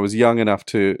time, I was young enough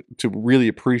to really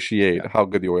appreciate how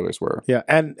good the Oilers were. Yeah,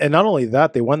 and not only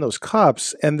that, they won those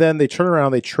cups, and then they turn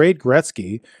around, they trade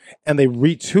Gretzky, and they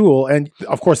retool, and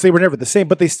of course, they were never the same,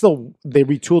 but they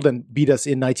retooled and beat us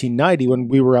in 1990 when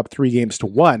we were up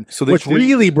 3-1, which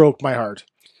really broke my heart.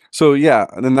 So yeah,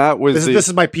 and then that was this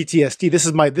is my PTSD. This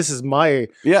is my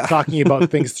talking about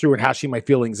things through and hashing my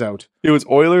feelings out. It was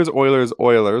Oilers,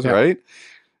 right?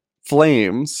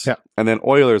 Flames, and then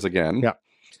Oilers again,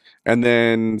 and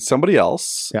then somebody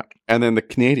else, and then the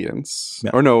Canadians,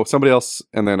 or no, somebody else,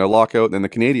 and then a lockout, and then the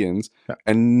Canadians,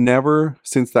 and never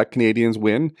since that Canadians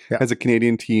win has a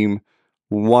Canadian team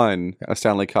won a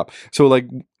Stanley Cup. So like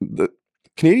the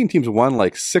Canadian teams won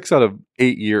like 6 out of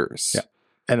 8 years.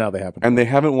 And now they haven't. And they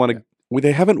haven't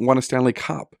won a Stanley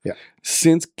Cup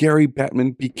since Gary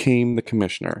Bettman became the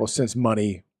commissioner. Well, since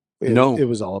money. It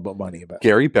was all about money. But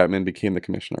Gary Bettman became the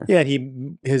commissioner. Yeah,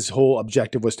 his whole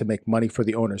objective was to make money for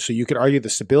the owners. So you could argue the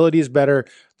stability is better.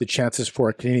 The chances for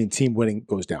a Canadian team winning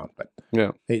goes down. But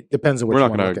it depends on which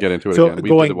one. We're not going to get into it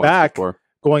again.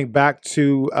 Going back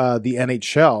to the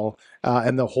NHL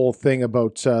and the whole thing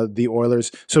about the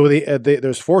Oilers. So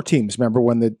there's 4 teams. Remember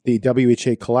when the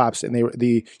WHA collapsed, and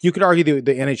you could argue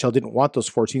the NHL didn't want those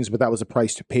 4 teams, but that was a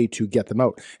price to pay to get them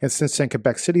out. And since then,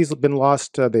 Quebec City's been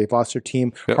lost. They've lost their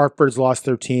team. Hartford's lost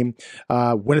their team.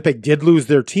 Winnipeg did lose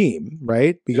their team.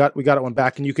 Right? We got one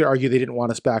back, and you could argue they didn't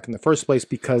want us back in the first place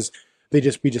because we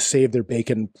just saved their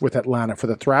bacon with Atlanta for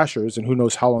the Thrashers, and who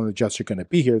knows how long the Jets are going to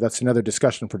be here. That's another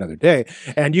discussion for another day.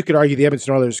 And you could argue the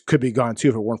Edmonton Oilers could be gone too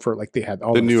if it weren't for they had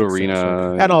all the new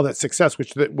arena and all that success,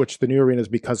 which the new arena is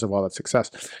because of all that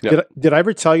success. Did I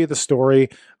ever tell you the story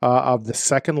of the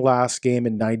second last game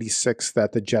in '96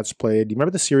 that the Jets played? Do you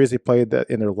remember the series they played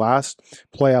in their last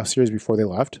playoff series before they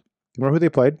left? Do you remember who they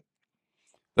played?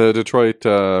 The Detroit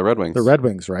Red Wings. The Red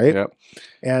Wings, right? Yeah.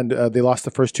 And they lost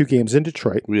the first 2 games in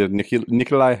Detroit. We had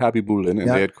Nikolai Habibulin, and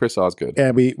they had Chris Osgood.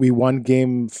 And we won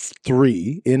game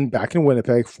 3 back in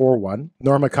Winnipeg, 4-1.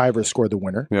 Norm McIver scored the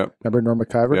winner. Yeah. Remember Norm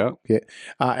McIver? Yeah. Okay.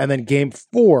 And then game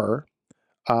 4,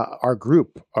 our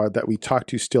group that we talked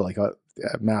to still, like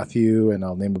Matthew, and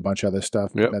I'll name a bunch of other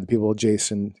stuff. Yep. And the people,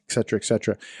 Jason, et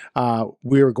cetera.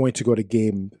 We were going to go to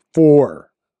game 4.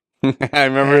 I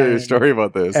remember your story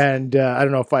about this. And I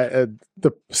don't know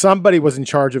if somebody was in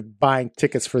charge of buying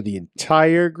tickets for the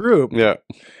entire group. Yeah.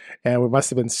 And we must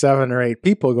have been 7 or 8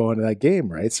 people going to that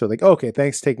game, right? So like, okay,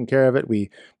 thanks, taking care of it. We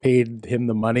paid him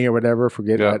the money or whatever.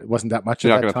 It wasn't that much.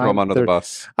 You're at not that going to throw him under the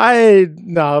bus.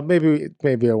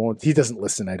 Maybe I won't. He doesn't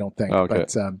listen, I don't think. Okay.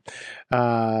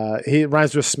 But he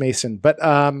rhymes with Mason. But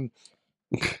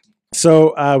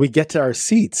so we get to our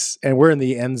seats, and we're in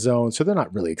the end zone. So they're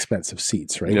not really expensive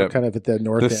seats, right? Yep. We're kind of at the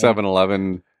north end.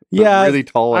 7-Eleven. Yeah, really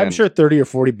tall I'm end. sure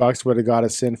 $30 or $40 would have got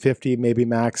us in. 50 maybe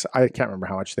max. I can't remember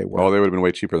how much they were. Oh, they would have been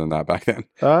way cheaper than that back then.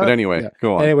 But anyway,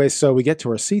 go on. Anyway, so we get to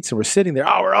our seats and we're sitting there.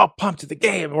 Oh, we're all pumped at the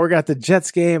game. We're got the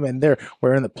Jets game, and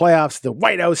we're in the playoffs. The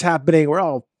White House happening. We're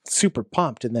all super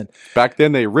pumped. And then back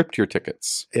then they ripped your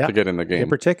tickets to get in the game.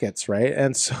 Paper tickets, right?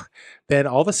 And so then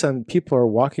all of a sudden people are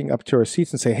walking up to our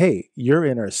seats and say, "Hey, you're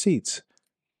in our seats."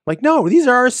 Like, no, these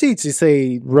are our seats. You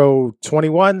say row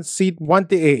 21, seat 1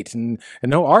 to 8. And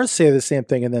no, ours say the same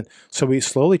thing. And then, so we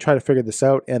slowly try to figure this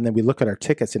out. And then we look at our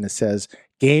tickets and it says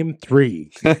Game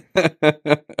 3.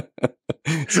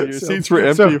 So your seats were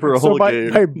empty for a whole game.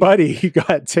 My buddy, he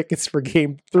got tickets for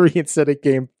Game 3 instead of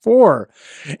Game 4.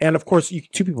 And of course,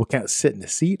 two people can't sit in a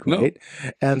seat, right?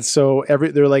 No. And so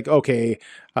they're like, okay.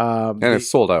 And it's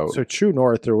sold out. So True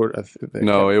North or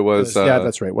no, it was yeah,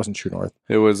 that's right. It wasn't True North.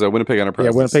 It was Winnipeg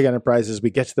Enterprises. Yeah, Winnipeg Enterprises. We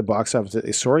get to the box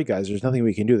office. Sorry, guys, there's nothing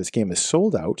we can do. This game is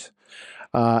sold out.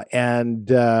 But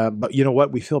you know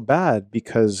what? We feel bad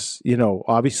because,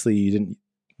 obviously you didn't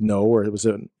know, or it was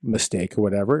a mistake or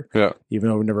whatever. Yeah. Even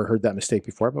though we've never heard that mistake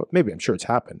before, but maybe I'm sure it's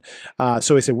happened.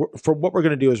 So we said, for what we're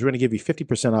going to do is we're going to give you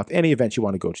 50% off any event you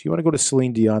want to go to. You want to go to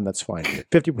Celine Dion? That's fine.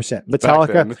 50%.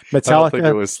 Metallica. I don't think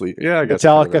it was Sleep. Yeah, I guess.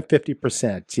 Metallica,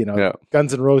 50%.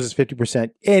 Guns N' Roses,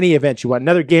 50%. Any event you want.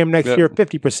 Another game next year,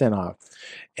 50% off.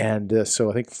 And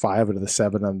so I think 5 out of the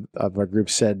 7 of our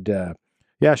group said,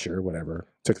 yeah, sure, whatever.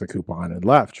 Took the coupon and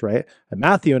left, right? And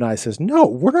Matthew and I says, no,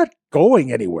 we're not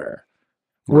going anywhere.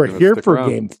 We're here for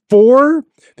Game 4.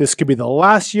 This could be the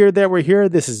last year that we're here.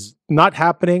 This is not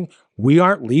happening. We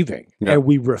aren't leaving. Yeah. And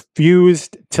we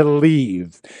refused to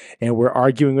leave. And we're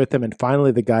arguing with them. And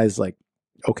finally, the guy's like,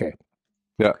 okay,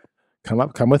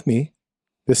 come with me.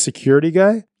 This security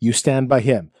guy, you stand by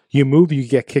him. You move, you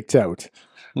get kicked out.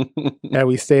 And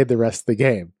we stayed the rest of the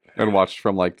game. And watched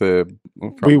from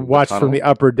we watched from the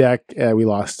upper deck. We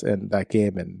lost in that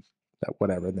game and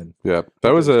whatever. And then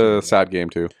that was a sad game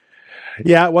too.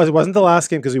 Yeah, it was. It wasn't the last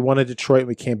game because we won at Detroit and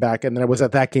we came back, and then it was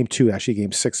at that game too. Actually,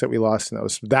 Game 6 that we lost, and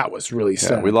that was really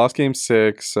sad. Yeah, we lost Game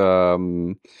 6.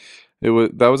 That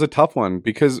was a tough one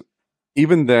because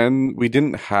even then we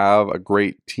didn't have a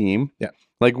great team. Yeah.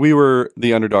 Like we were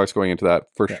the underdogs going into that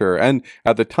for sure. And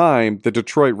at the time, the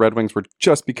Detroit Red Wings were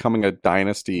just becoming a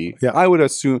dynasty. Yeah. I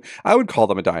would call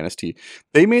them a dynasty.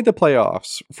 They made the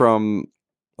playoffs from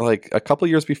like a couple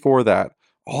of years before that,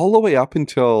 all the way up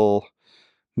until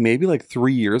maybe like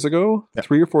 3 years ago,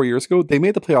 3 or 4 years ago. They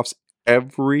made the playoffs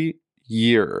every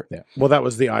year. Yeah. Well, that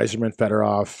was the Yzerman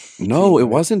Fedorov. No, it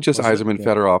wasn't just Yzerman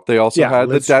Fedorov. They also had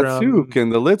the Datsuk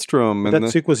and the Lidstrom. And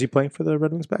Datsuk, was he playing for the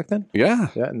Red Wings back then? Yeah.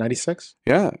 Yeah, 96?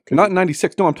 Yeah. Not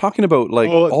 96. No, I'm talking about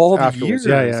all the years.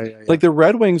 Yeah. Like the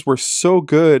Red Wings were so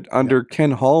good under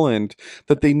Ken Holland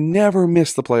that they never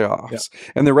missed the playoffs.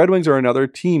 Yeah. And the Red Wings are another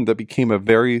team that became a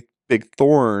very big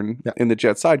thorn in the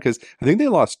Jets side because I think they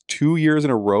lost 2 years in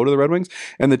a row to the Red Wings,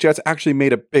 and the Jets actually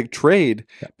made a big trade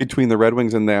between the Red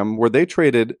Wings and them where they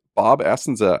traded Bob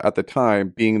Essenza at the time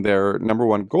being their number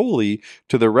 1 goalie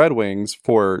to the Red Wings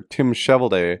for Tim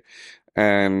Cheveldae,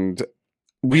 and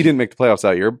we didn't make the playoffs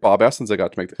that year. Bob Essenza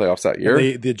got to make the playoffs that year.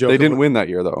 They didn't win that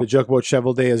year though. The joke about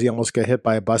Cheveldae is he almost got hit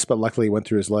by a bus, but luckily he went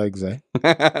through his legs.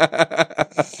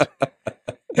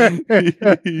 He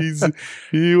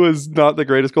was not the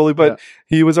greatest goalie, but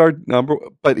he was our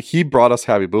but he brought us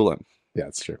Javi Bulin. Yeah,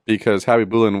 that's true. Because Javi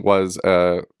Bulin was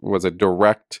a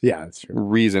direct that's true.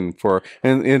 Reason for,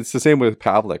 and it's the same with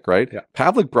Pavlik, right? Yeah.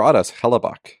 Pavlik brought us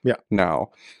Hellebuck. Yeah.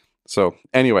 Now. So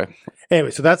anyway,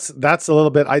 so that's a little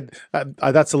bit.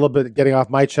 That's a little bit getting off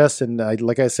my chest, and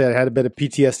like I said, I had a bit of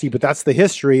PTSD. But that's the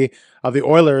history of the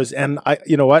Oilers, and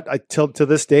you know what? Till to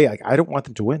this day, I don't want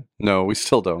them to win. No, we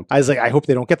still don't. I was like, I hope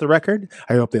they don't get the record.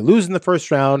 I hope they lose in the first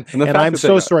round, and I'm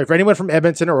so sorry for anyone from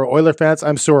Edmonton or Oiler fans.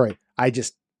 I'm sorry. I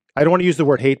don't want to use the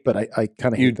word hate, but I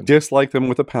kind of hate them. You dislike them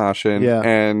with a passion,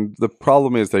 and the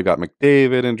problem is they've got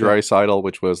McDavid and Draisaitl,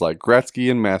 which was like Gretzky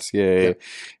and Messier.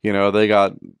 Yeah. They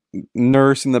got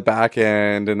Nurse in the back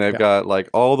end, and they've got like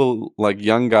all the like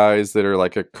young guys that are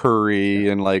like a Curry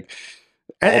and like.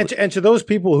 And to those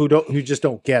people who just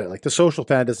don't get it, like the social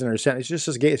fan doesn't understand. It's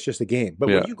just a game. But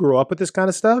when you grow up with this kind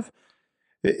of stuff,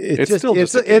 it's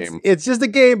just a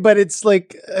game. But it's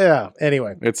like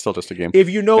anyway, it's still just a game. If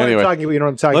you know what I'm talking about, you know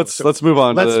what I'm talking about. Let's move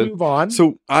on. Move on.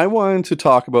 So I wanted to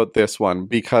talk about this one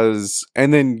because,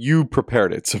 and then you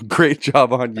prepared it. So great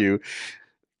job on you.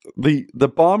 The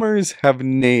Bombers have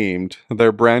named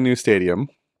their brand new stadium.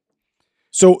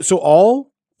 So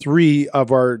all 3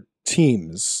 of our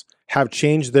teams have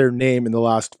changed their name in the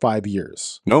last 5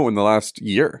 years. No, in the last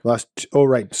year.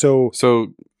 Right. So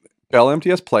Bell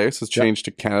MTS Place has changed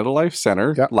to Canada Life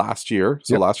Center last year.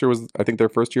 So last year was, I think, their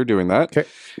first year doing that. Okay.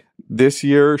 This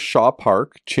year, Shaw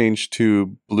Park changed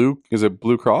to Blue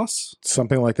Cross?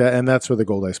 Something like that. And that's where the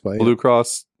Gold Ice play. Blue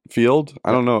Cross Field?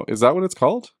 I don't know. Is that what it's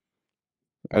called?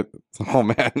 Oh,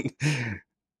 man.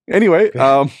 Anyway,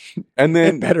 and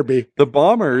then it better be. The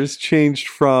Bombers changed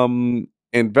from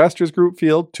Investors Group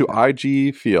Field to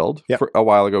IG Field for a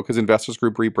while ago because Investors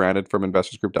Group rebranded from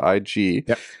Investors Group to IG.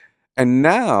 Yep. And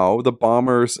now the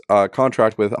Bombers'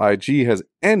 contract with IG has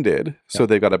ended, so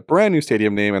they've got a brand new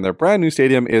stadium name, and their brand new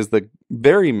stadium is the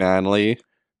very manly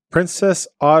Princess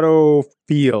Auto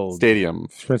Field. Stadium.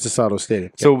 Princess Auto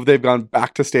Stadium. So they've gone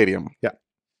back to stadium. Yeah.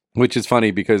 Which is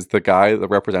funny because the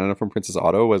representative from Princess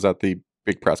Auto was at the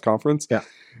big press conference. Yeah.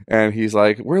 And he's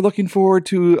like, we're looking forward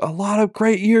to a lot of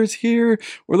great years here.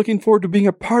 We're looking forward to being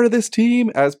a part of this team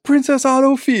as Princess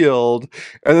Auto Field.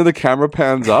 And then the camera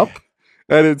pans up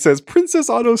and it says Princess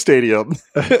Auto Stadium.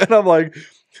 And I'm like,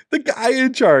 the guy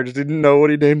in charge didn't know what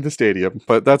he named the stadium,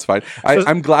 but that's fine.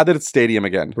 I'm glad that it's stadium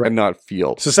again and not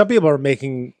field. So some people are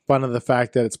making fun of the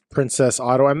fact that it's Princess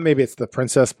Auto. I mean, maybe it's the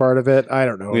princess part of it. I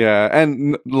don't know. Yeah.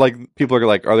 And like people are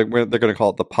like, they're going to call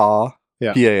it the PA?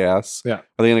 Yeah. PAS. Yeah. Are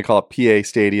they going to call it PA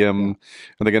Stadium? Yeah.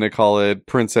 Are they going to call it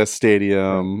Princess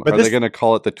Stadium? But Are they going to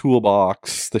call it the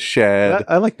Toolbox, the Shed?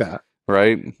 I like that.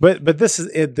 Right. But this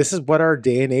is what our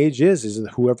day and age is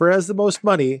whoever has the most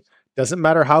money, doesn't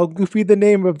matter how goofy the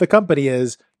name of the company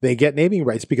is, they get naming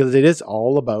rights because it is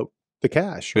all about the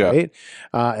cash, right?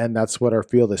 Yeah. And that's what our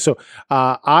field is. So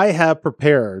I have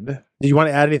prepared. Do you want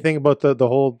to add anything about the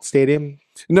whole stadium?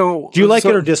 No. Do you like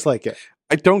it or dislike it?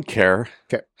 I don't care.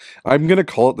 Okay. I'm going to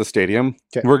call it the stadium.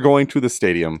 Okay. We're going to the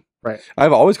stadium. Right.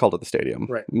 I've always called it the stadium.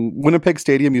 Right. Winnipeg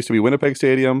Stadium used to be Winnipeg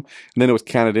Stadium, and then it was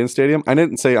Canadian Stadium. I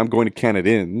didn't say I'm going to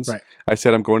Canadians. Right. I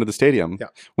said I'm going to the stadium. Yeah.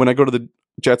 When I go to the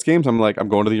Jets games, I'm like, I'm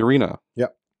going to the arena. Yeah.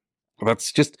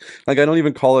 That's just like, I don't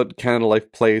even call it Canada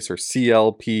Life Place or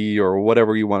CLP or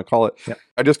whatever you want to call it. Yeah.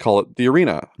 I just call it the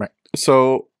arena. Right.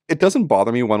 So it doesn't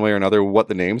bother me one way or another what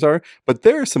the names are, but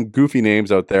there are some goofy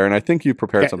names out there, and I think you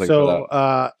prepared something for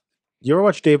that. You ever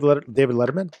watch David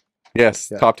Letterman? Yes.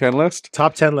 Yeah. Top 10 list?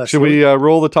 Top 10 list. Should we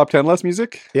roll the top 10 list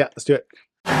music? Yeah, let's do it.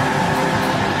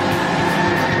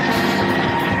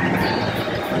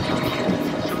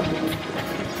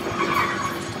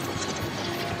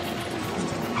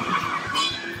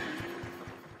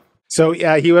 So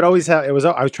yeah, he would always have. I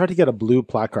was trying to get a blue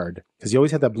placard because he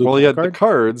always had that blue. Well, placard. He had the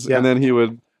cards, and then he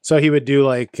would. So he would do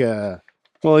like.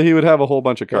 Well, he would have a whole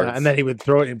bunch of cards, and then he would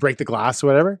throw it and break the glass or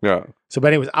whatever. Yeah. So, but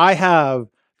anyways, I have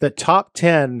the top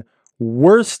 10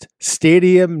 worst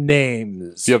stadium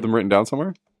names. Do you have them written down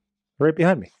somewhere? Right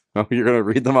behind me. Oh, you're gonna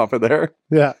read them off of there?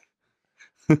 Yeah.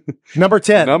 Number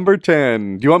 10. Number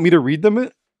 10. Do you want me to read them?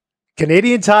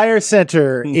 Canadian Tire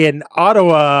Center in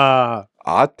Ottawa.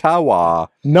 Ottawa.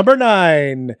 Number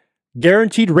 9.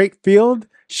 Guaranteed Rate Field,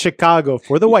 Chicago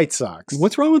for the White Sox.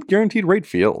 What's wrong with Guaranteed Rate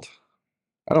Field?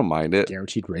 I don't mind it.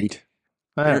 Guaranteed rate.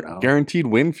 I don't know. Guaranteed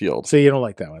win field. So you don't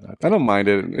like that one? Okay. I don't mind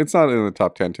it. It's not in the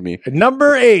top 10 to me.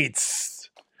 Number 8.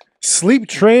 Sleep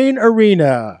Train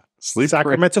Arena.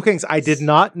 Sacramento Kings. I did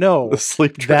not know that's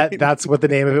what the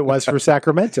name of it was for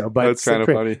Sacramento, but that's kind of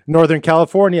funny. Northern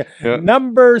California. Yeah.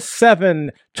 Number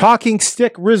 7. Talking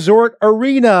Stick Resort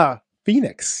Arena,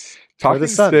 Phoenix. Talking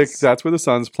Stick. That's where the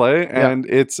Suns play, and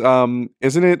it's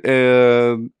isn't it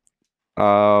a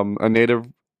native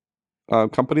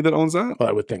company that owns that? Well,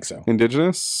 I would think so.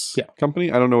 Indigenous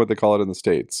company? I don't know what they call it in the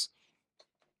States.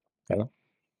 I don't know.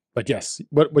 But yes,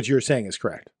 what you're saying is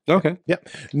correct. Okay. Yep.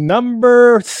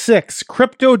 Number 6,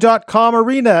 Crypto.com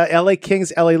Arena, LA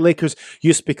Kings, LA Lakers,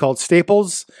 used to be called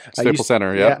Staples.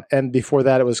 Center, yeah. And before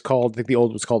that, it was called, I think the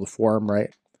old was called the Forum,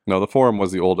 right? No, the Forum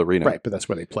was the old arena. Right, but that's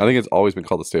where they play. I think it's always been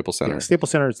called the Staples Center. Yeah,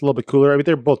 Staples Center is a little bit cooler. I mean,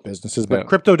 they're both businesses, but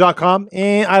Crypto.com,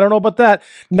 I don't know about that.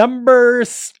 Number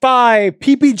 5,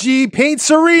 PPG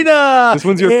Paints Arena. This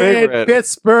one's your favorite.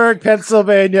 Pittsburgh,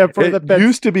 Pennsylvania. It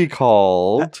used to be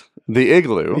called the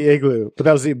Igloo. The Igloo, but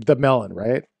that was the Melon,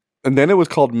 right? And then it was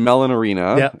called Melon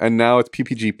Arena, and now it's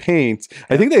PPG Paints.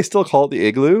 I think they still call it the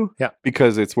Igloo,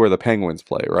 because it's where the Penguins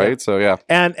play, right? Yeah. So yeah,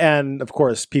 and of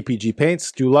course PPG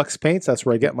Paints, Dulux Paints. That's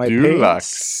where I get my Dulux. paints.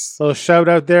 So shout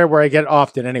out there where I get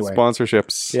often anyway.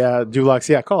 Sponsorships, yeah, Dulux,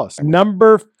 yeah, call us.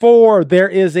 Number 4, there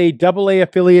is a AA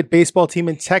affiliate baseball team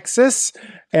in Texas,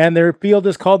 and their field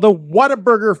is called the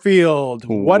Whataburger Field.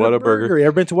 Whataburger. You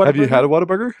ever been to Whataburger? Have you had a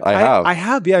Whataburger? I have. I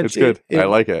have. Yeah, it's good. I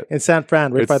like it. In San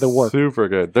Fran, right by the wharf. Super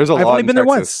good. There's a lot in Texas. There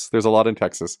once. There's a lot in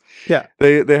Texas. Yeah.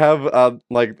 They have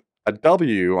like a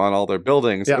W on all their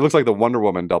buildings. Yeah. It looks like the Wonder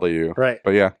Woman W. Right.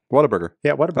 But yeah, Whataburger.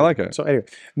 Yeah, Whataburger. I like it. So anyway,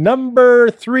 number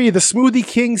 3, the Smoothie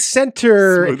King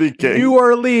Center, Smoothie King. New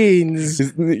Orleans.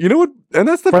 You know what? And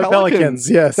that's the Pelicans.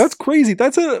 Yes. That's crazy.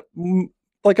 That's a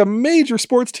major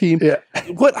sports team. Yeah.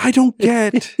 What I don't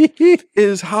get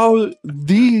is how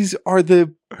these are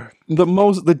the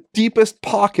deepest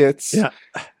pockets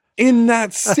in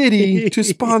that city to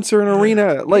sponsor an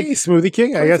arena. Like Smoothie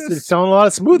King, I guess they're selling a lot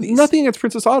of smoothies. Nothing against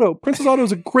Princess Auto. Princess Auto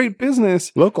is a great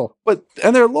business. Local.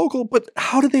 And they're local, but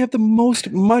how do they have the most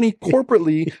money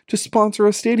corporately to sponsor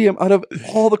a stadium out of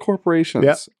all the corporations?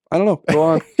 Yeah. I don't know. Go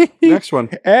on. Next one.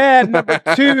 And number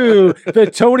 2,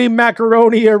 the Tony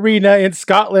Macaroni Arena in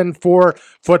Scotland for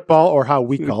football, or how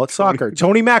we call it, soccer.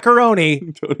 Tony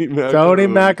Macaroni. Tony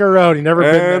Macaroni. Never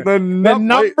been there. The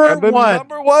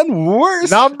number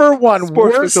one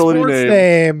worst sports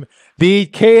name. The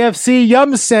KFC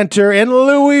Yum Center in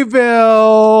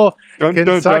Louisville,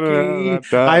 Kentucky.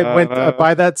 I went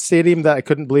by that stadium that I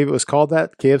couldn't believe it was called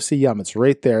that. KFC Yum. It's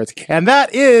right there. And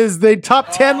that is the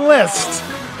top 10 list.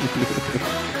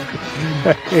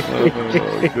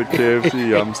 The KFC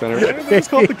Yum Center. It's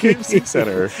called the KFC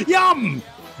Center. Yum!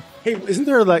 Hey, isn't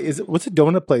there what's a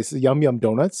donut place? Yum Yum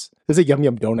Donuts? There's a Yum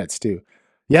Yum Donuts too.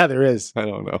 Yeah, there is. I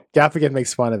don't know. Gaffigan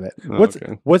makes fun of it.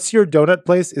 What's your donut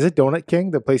place? Is it Donut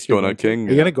King? The place you're Donut King.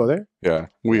 Are you gonna go there? Yeah,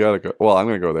 we gotta go. Well, I'm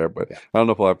gonna go there, but I don't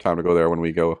know if we'll have time to go there when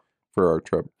we go for our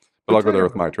trip. But I'll go there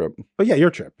with my trip. Oh yeah, your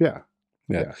trip. Yeah.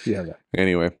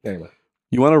 Anyway,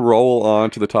 you want to roll on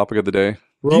to the topic of the day?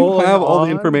 Do you have all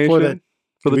the information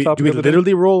for the topic? Do we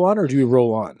literally roll on, or do we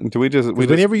roll on? Do we just?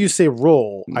 Whenever you say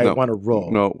roll, I want to roll.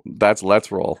 No, that's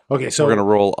let's roll. Okay, so we're gonna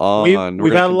roll on.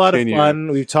 We've had a lot of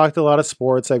fun. We've talked a lot of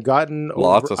sports. I've gotten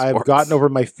over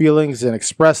my feelings and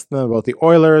expressed them about the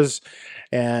Oilers.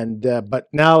 And but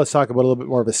now let's talk about a little bit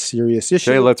more of a serious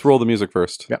issue. Okay, let's roll the music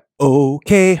first. Yeah.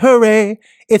 Okay, hooray!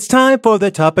 It's time for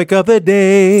the topic of the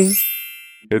day.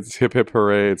 It's hip hip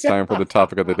hooray! It's time for the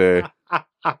topic of the day.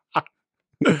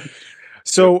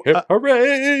 So hip,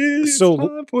 hooray! It's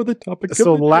time for the topic of the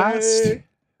day.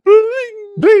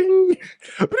 Bing.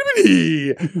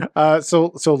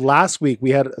 So last week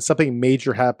we had something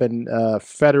major happen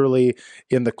federally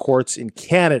in the courts in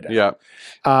Canada. Yeah.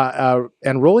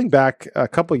 And rolling back a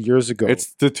couple of years ago,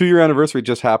 it's the 2-year anniversary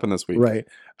just happened this week. Right.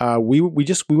 We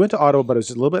went to Ottawa, but it was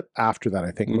a little bit after that,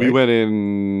 I think. Right? We went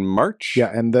in March.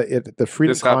 Yeah, and the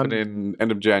Freedom This happened in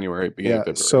end of January, beginning of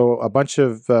February. So a bunch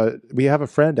of we have a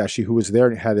friend actually who was there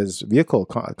and had his vehicle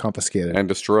confiscated and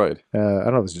destroyed. I don't know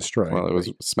if it was destroyed. Well, it was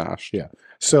smashed. Yeah.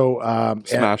 So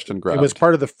smashed and grabbed. It was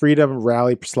part of the freedom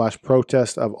rally /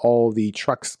 protest of all the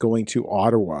trucks going to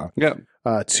Ottawa. Yeah.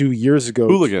 2 years ago,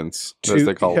 hooligans, as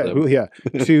they call them.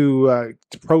 To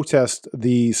protest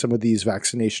some of these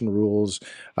vaccination rules.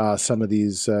 Some of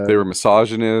these they were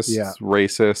misogynist,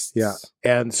 racist. Yeah,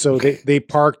 and so they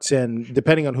parked, and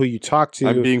depending on who you talk to,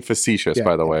 I'm being facetious,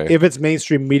 by the way. If it's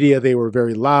mainstream media, they were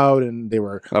very loud and they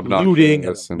were looting,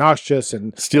 and obnoxious,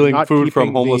 and stealing food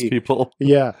from homeless people.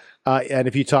 Yeah. And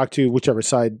if you talk to whichever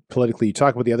side politically you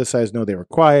talk about, the other sides know they were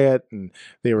quiet and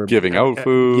they were giving out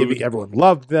food. Everyone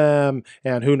loved them,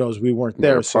 and who knows, we weren't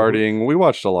there. Partying. We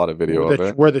watched a lot of video of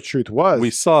it. Where the truth was.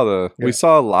 We saw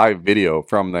a live video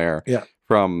from there. Yeah.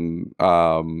 From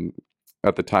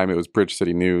at the time it was Bridge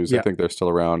City News. I think they're still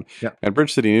around. Yeah. And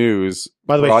Bridge City News.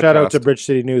 By the way, shout out to Bridge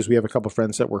City News. We have a couple of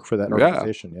friends that work for that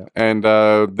organization. Yeah. And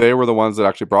they were the ones that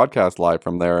actually broadcast live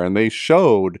from there, and they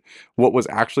showed what was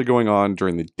actually going on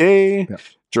during the day,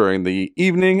 during the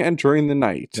evening, and during the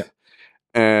night. Yeah.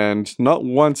 And not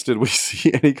once did we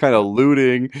see any kind of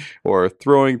looting or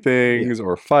throwing things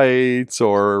or fights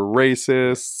or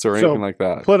racists or anything like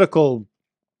that. Political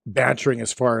bantering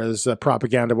as far as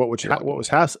propaganda, what was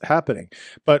happening.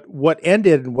 But what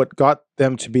ended and what got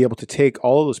them to be able to take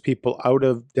all of those people out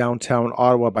of downtown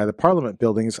Ottawa by the Parliament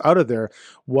buildings out of there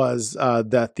was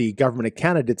that the government of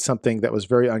Canada did something that was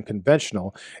very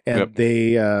unconventional, and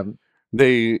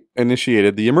they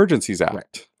initiated the Emergencies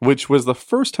Act, which was the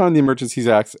first time the Emergencies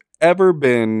Act's ever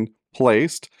been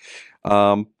placed.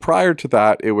 Prior to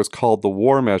that, it was called the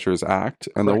War Measures Act,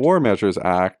 and the War Measures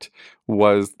Act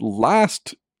was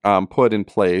last put in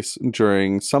place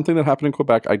during something that happened in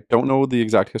Quebec. I don't know the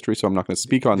exact history, so I'm not going to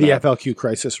speak on that. The FLQ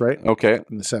crisis, right? Okay.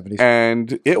 In the 70s.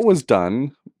 And it was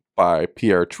done by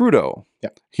Pierre Trudeau. Yeah.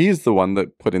 He's the one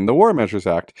that put in the War Measures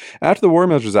Act. After the War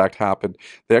Measures Act happened,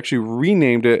 they actually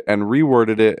renamed it and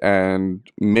reworded it and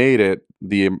made it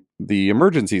the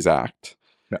Emergencies Act.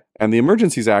 Yeah. And the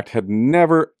Emergencies Act had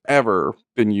never, ever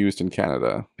been used in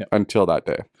Canada until that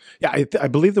day. Yeah, I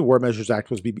believe the War Measures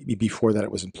Act was before that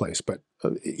it was in place, but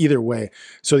either way.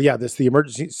 So the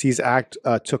Emergencies Act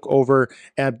took over,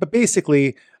 but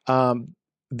basically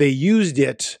they used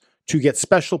it to get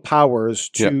special powers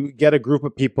to get a group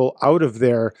of people out of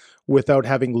there without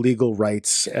having legal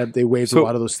rights, and they waived a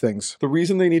lot of those things. The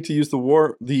reason they need to use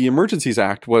the Emergencies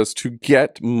Act was to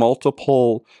get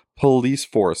multiple police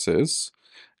forces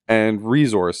and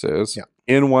resources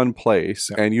in one place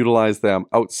and utilize them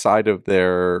outside of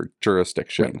their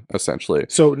jurisdiction, essentially.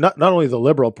 So not only the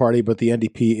Liberal Party, but the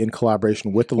NDP in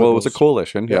collaboration with the Liberals. Well, it was a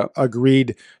coalition,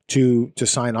 agreed to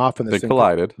sign off on this. They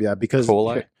collided. Yeah, because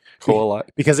Coalesce.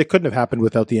 Because it couldn't have happened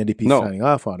without the NDP signing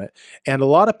off on it. And a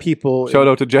lot of people... Shout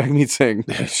out to Jagmeet Singh.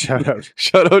 Shout out.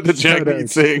 Shout out to Jagmeet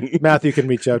Singh. Matthew can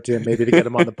reach out to him maybe to get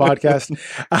him on the podcast.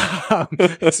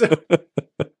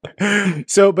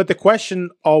 But the question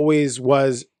always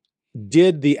was,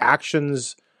 did the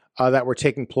actions that were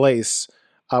taking place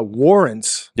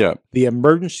warrant the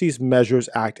Emergencies Measures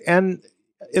Act? And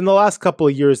in the last couple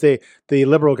of years, the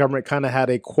Liberal government kind of had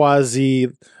a quasi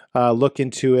look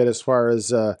into it as far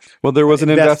as well, there was an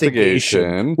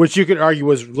investigation, which you could argue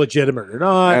was legitimate or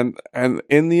not. And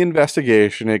in the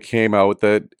investigation, it came out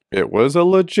that it was a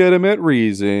legitimate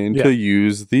reason to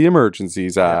use the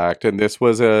Emergencies Act, and this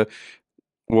was a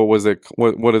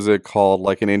what is it called?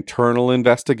 Like an internal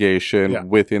investigation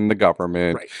within the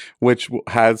government, which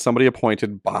had somebody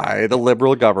appointed by the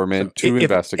Liberal government to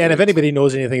investigate. And if anybody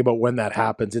knows anything about when that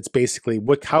happens, it's basically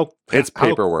how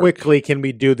quickly can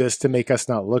we do this to make us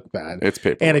not look bad? It's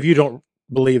paperwork. And if you don't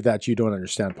believe that, you don't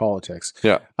understand politics.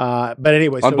 Yeah. But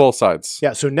anyway, on both sides.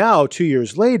 Yeah. So now, 2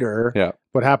 years later,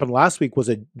 what happened last week was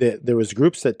there was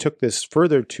groups that took this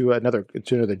further to another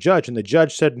judge, and the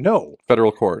judge said no.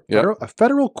 Federal court. Yeah. A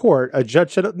federal court. A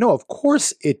judge said no. Of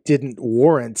course, it didn't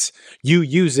warrant you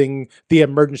using the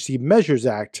Emergency Measures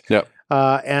Act. Yeah.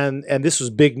 And this was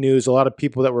big news. A lot of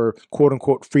people that were quote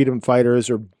unquote freedom fighters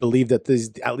or believed that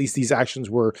at least these actions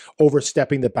were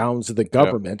overstepping the bounds of the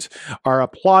government are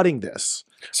applauding this.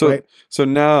 So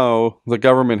now the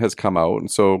government has come out, and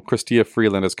so Chrystia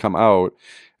Freeland has come out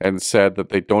and said that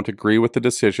they don't agree with the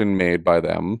decision made by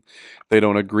them. They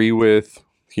don't agree with,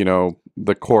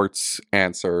 the court's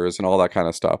answers and all that kind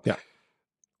of stuff. Yeah.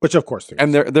 Which of course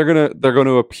and they're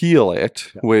gonna appeal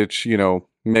it, which,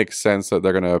 makes sense that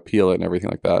they're gonna appeal it and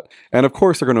everything like that. And of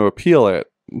course they're gonna appeal it.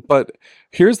 But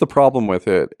here's the problem with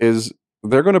it is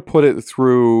they're gonna put it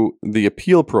through the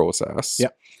appeal process. Yeah.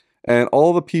 And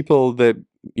all the people that,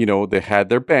 they had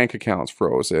their bank accounts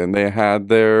frozen, they had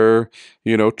their,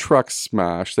 trucks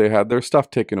smashed, they had their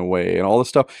stuff taken away and all this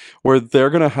stuff where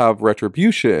they're going to have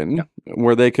retribution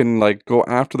where they can go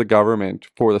after the government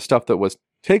for the stuff that was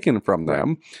taken from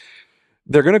them.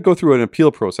 They're going to go through an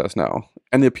appeal process now.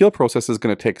 And the appeal process is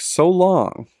going to take so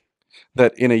long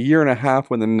that in a year and a half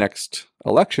when the next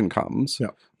election comes,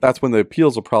 that's when the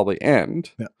appeals will probably end.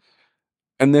 Yeah.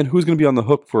 And then who's going to be on the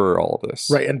hook for all of this?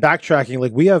 Right. And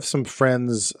backtracking, we have some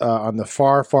friends on the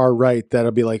far, far right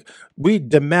that'll be like, we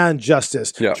demand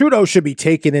justice. Yeah. Trudeau should be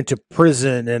taken into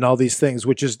prison and all these things,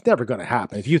 which is never going to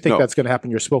happen. If you think that's going to happen,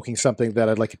 you're smoking something that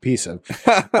I'd like a piece of.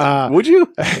 Would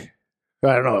you? I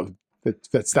don't know.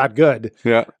 That's not good.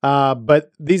 Yeah.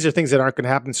 But these are things that aren't going to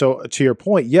happen. So to your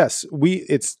point, yes,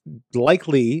 it's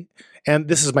likely, and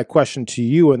this is my question to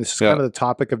you, and this is kind of the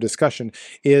topic of discussion,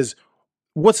 is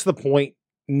what's the point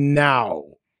now?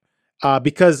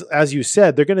 Because as you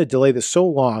said, they're going to delay this so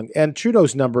long, and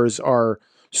Trudeau's numbers are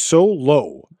so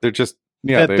low. They're just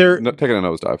they're taking a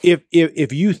nosedive.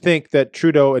 If you think that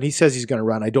Trudeau, and he says he's going to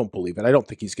run, I don't believe it. I don't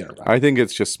think he's going to run. I think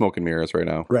it's just smoke and mirrors right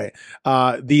now. Right.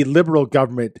 The Liberal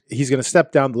government, he's going to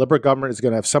step down. The Liberal government is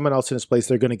going to have someone else in his place.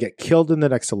 They're going to get killed in the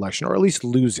next election, or at least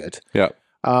lose it. Yeah.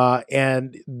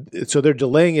 And so they're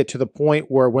delaying it to the point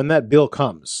where when that bill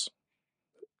comes,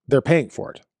 they're paying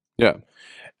for it. Yeah.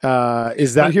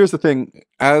 Is that? But here's the thing: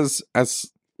 as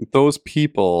those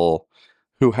people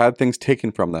who had things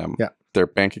taken from them, their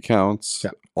bank accounts,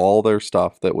 all their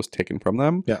stuff that was taken from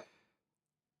them,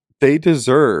 they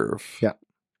deserve.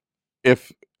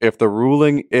 If the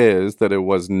ruling is that it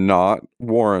was not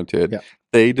warranted,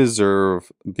 they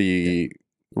deserve the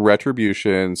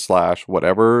retribution /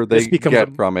 whatever they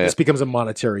get from it. This becomes a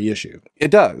monetary issue.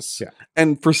 It does. Yeah.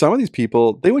 And for some of these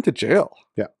people, they went to jail.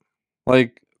 Yeah.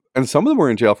 And some of them were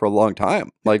in jail for a long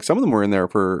time. Some of them were in there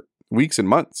for weeks and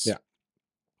months. Yeah.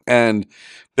 And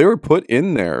they were put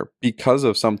in there because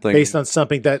of something. Based on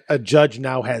something that a judge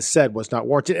now has said was not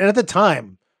warranted. And at the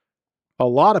time, a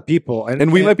lot of people...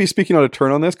 And we might be speaking out of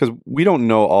turn on this because we don't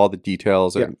know all the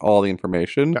details and all the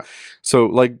information. Yeah.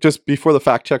 So just before the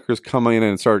fact checkers come in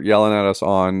and start yelling at us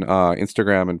on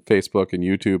Instagram and Facebook and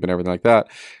YouTube and everything like that,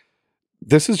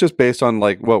 this is just based on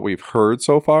what we've heard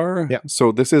so far. Yeah.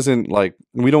 So this isn't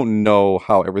we don't know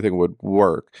how everything would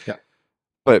work. Yeah.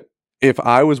 But if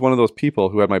I was one of those people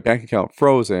who had my bank account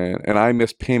frozen and I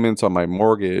missed payments on my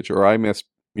mortgage, or I missed,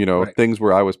 things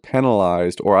where I was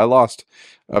penalized, or I lost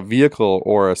a vehicle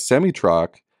or a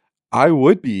semi-truck, I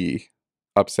would be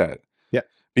upset. Yeah.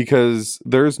 Because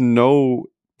there's no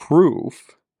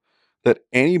proof that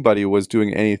anybody was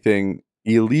doing anything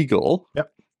illegal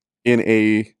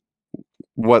in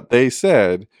what they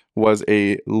said was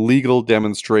a legal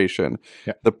demonstration.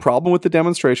 Yeah. The problem with the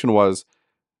demonstration was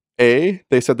They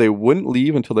said they wouldn't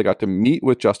leave until they got to meet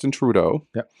with Justin Trudeau.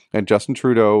 Yep. And Justin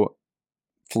Trudeau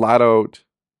flat out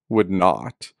would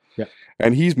not. Yep.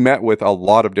 And he's met with a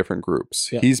lot of different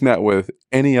groups. Yep. He's met with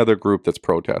any other group that's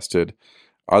protested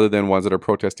other than ones that are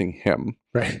protesting him.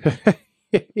 Right.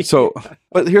 So,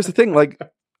 but here's the thing, like,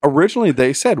 originally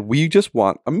they said, we just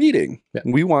want a meeting. Yeah.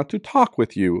 We want to talk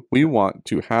with you. We want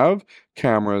to have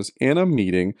cameras in a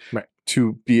meeting right.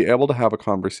 to be able to have a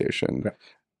conversation. Yeah.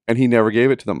 And he never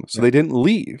gave it to them. So they didn't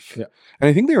leave. Yeah. And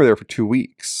I think they were there for 2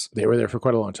 weeks. They were there for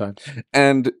quite a long time.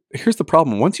 And here's the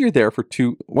problem. Once you're there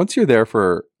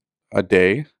for a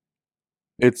day,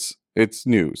 it's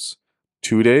news.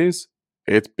 2 days,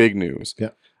 it's big news.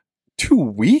 Yeah. 2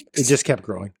 weeks, it just kept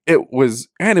growing. It was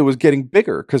getting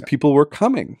bigger because people were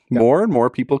coming. Yeah. More and more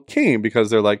people came because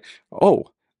they're like, oh,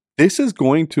 this is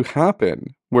going to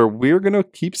happen where we're going to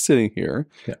keep sitting here.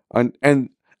 Yeah. And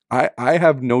I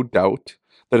have no doubt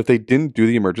that if they didn't do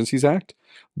the Emergencies Act,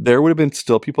 there would have been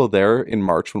still people there in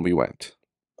March when we went.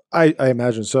 I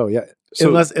imagine so, yeah. So,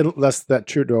 unless that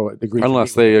Trudeau agreed.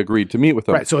 Unless they agreed to meet with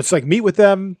them. Right, so it's like meet with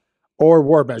them or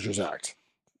War Measures Act.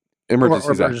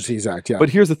 Emergencies Act, yeah. But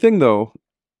here's the thing, though.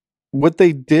 What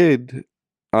they did,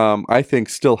 I think,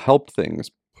 still helped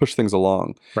things, push things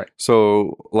along. Right.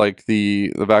 So, like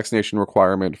the vaccination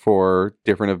requirement for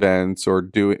different events or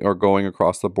going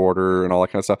across the border and all that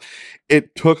kind of stuff.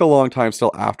 It took a long time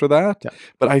still after that. Yeah.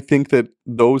 But I think that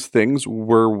those things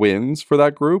were wins for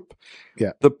that group.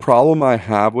 Yeah. The problem I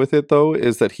have with it, though,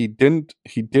 is that he didn't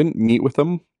meet with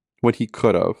them when he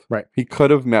could have. Right. He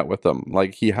could have met with them.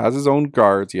 Like, he has his own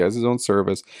guards. He has his own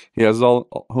service. He has his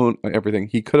own everything.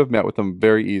 He could have met with them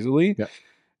very easily. Yeah.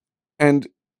 And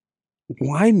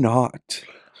why not?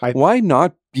 Why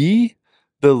not be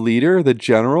the leader, the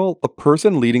general, the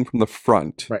person leading from the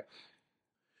front? Right.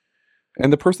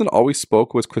 And the person that always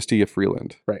spoke was Chrystia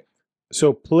Freeland. Right.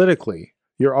 So politically,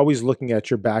 you're always looking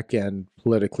at your back end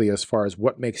politically as far as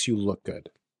what makes you look good.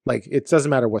 Like, it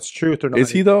doesn't matter what's truth or not. Is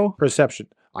he, though? Perception.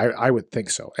 I would think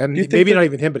so. And maybe not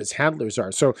even him, but his handlers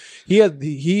are. So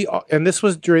and this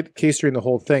was during the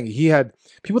whole thing. He had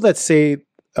people that say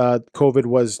COVID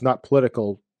was not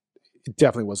political. It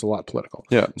definitely was a lot political.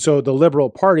 Yeah. So the Liberal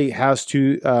Party has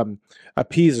to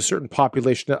appease a certain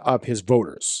population of his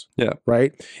voters. Yeah.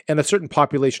 Right. And a certain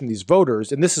population of these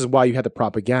voters, and this is why you had the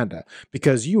propaganda,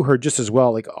 because you heard just as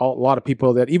well, like a lot of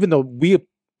people that even though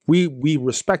we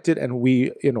respected and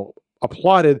we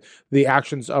applauded the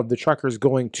actions of the truckers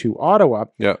going to Ottawa.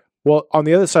 Yeah. Well, on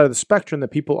the other side of the spectrum, the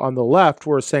people on the left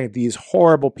were saying these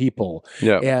horrible people.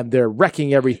 Yeah. And they're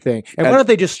wrecking everything. And why don't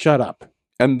they just shut up?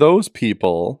 And those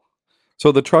people.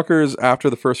 So the truckers,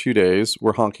 after the first few days,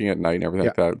 were honking at night and everything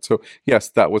like that. So yes,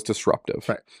 that was disruptive.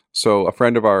 Right. So a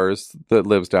friend of ours that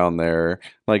lives down there,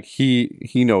 like he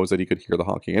knows that he could hear the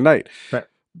honking at night. Right.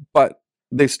 But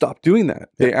they stopped doing that.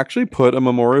 Yeah. They actually put a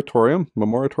moratorium,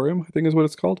 I think is what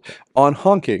it's called, on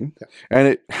honking. Yeah. And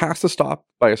it has to stop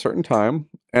by a certain time,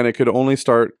 and it could only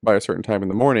start by a certain time in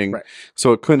the morning. Right.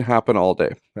 So it couldn't happen all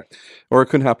day. Right. Or it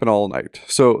couldn't happen all night.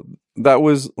 So that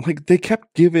was like they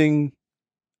kept doing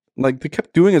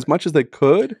as much as they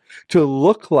could to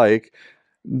look like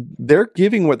they're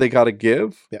giving what they got to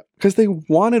give because they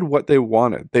wanted what they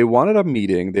wanted. They wanted a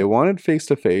meeting, they wanted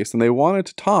face-to-face, and they wanted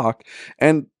to talk.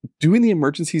 And doing the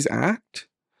Emergencies Act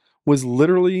was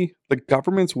literally the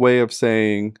government's way of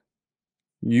saying,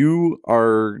 you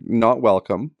are not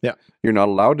welcome. Yeah. You're not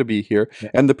allowed to be here.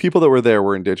 Yeah. And the people that were there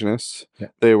were Indigenous. Yeah.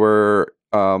 They were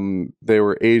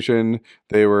Asian.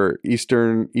 They were East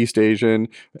Asian.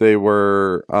 They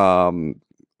were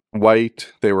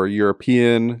white. They were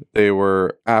European. They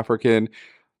were African.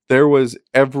 There was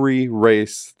every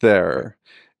race there.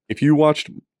 If you watched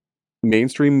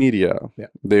mainstream media,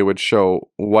 they would show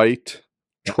white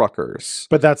truckers.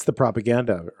 But that's the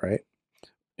propaganda of it, right?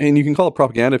 And you can call it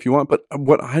propaganda if you want, but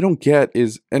what I don't get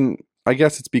is, and I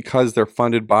guess it's because they're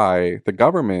funded by the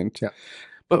government,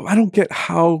 but I don't get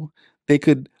how they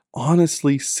could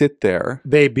honestly sit there.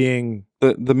 They being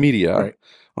the media,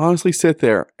 honestly sit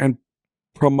there and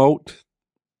promote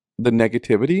the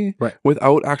negativity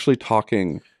without actually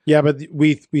talking. Yeah, but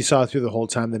we saw through the whole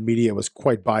time the media was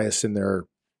quite biased in their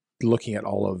looking at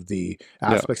all of the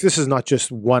aspects. This is not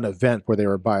just one event where they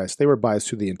were biased. They were biased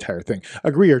through the entire thing.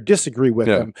 Agree or disagree with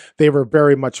them. They were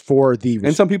very much for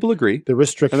and some people agree. The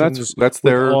restrictions. And that's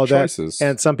their choices.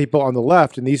 And some people on the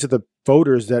left, and these are the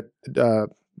voters that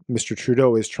Mr.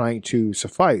 Trudeau is trying to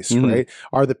suffice, right?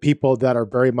 Are the people that are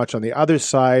very much on the other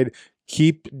side.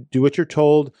 Do what you're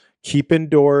told. Keep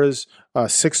indoors.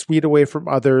 6 feet away from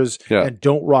others, and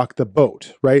don't rock the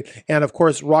boat, right? And of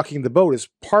course, rocking the boat is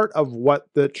part of what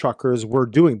the truckers were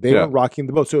doing. They were rocking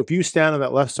the boat. So if you stand on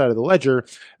that left side of the ledger,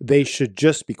 they should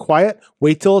just be quiet,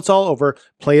 wait till it's all over,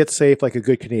 play it safe like a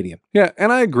good Canadian. Yeah,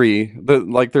 and I agree that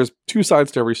like there's two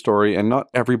sides to every story, and not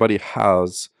everybody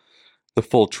has the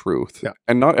full truth,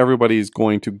 and not everybody's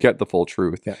going to get the full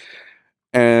truth.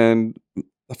 And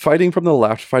fighting from the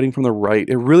left, fighting from the right,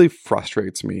 it really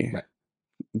frustrates me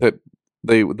that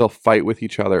they'll fight with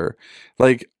each other.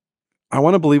 Like, I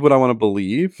want to believe what I want to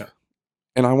believe,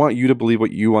 and I want you to believe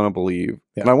what you want to believe,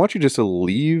 and I want you just to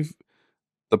leave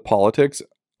the politics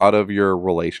out of your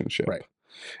relationship.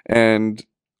 And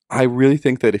I really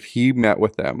think that if he met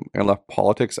with them and left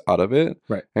politics out of it,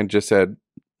 and just said,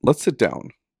 "Let's sit down."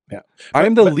 I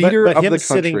am the leader of the country.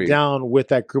 Sitting down with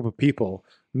that group of people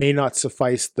may not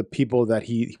suffice the people that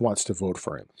he wants to vote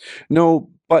for him. No,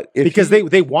 but because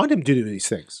they want him to do these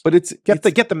things. But it's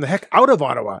get them the heck out of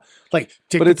Ottawa. Like,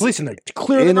 take the police in there,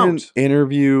 clear them out. An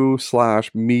interview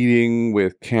 / meeting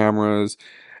with cameras,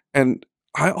 and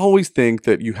I always think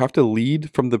that you have to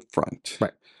lead from the front.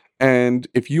 And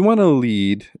if you want to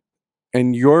lead,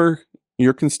 and your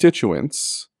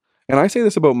constituents, and I say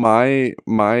this about my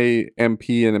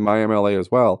MP and my MLA as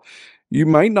well, you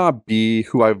might not be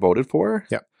who I voted for,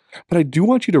 but I do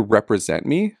want you to represent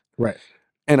me.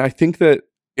 And I think that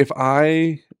if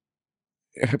I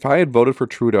had voted for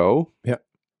Trudeau,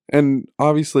 and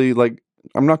obviously, like,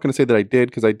 I'm not going to say that I did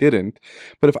because I didn't,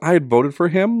 but if I had voted for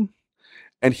him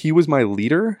and he was my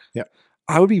leader,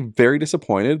 I would be very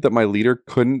disappointed that my leader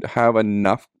couldn't have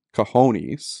enough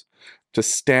cojones to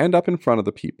stand up in front of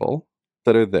the people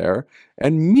that are there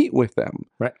and meet with them.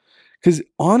 Because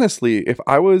honestly, if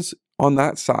I was on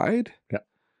that side,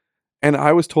 and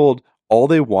I was told all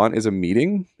they want is a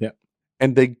meeting,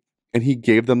 and he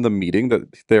gave them the meeting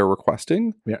that they're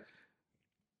requesting,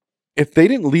 if they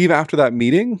didn't leave after that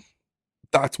meeting,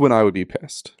 that's when I would be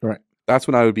pissed. That's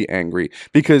when I would be angry,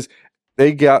 because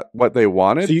they got what they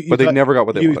wanted, so but they never got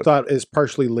what they wanted. You thought is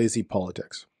partially lazy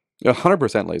politics.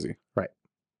 100% lazy.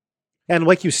 And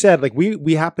like you said, like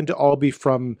we happen to all be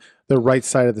from the right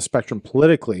side of the spectrum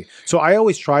politically. So I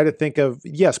always try to think of,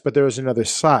 yes, but there is another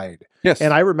side.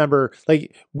 And I remember,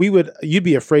 like, you'd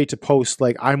be afraid to post,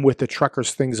 like, I'm with the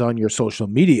truckers things on your social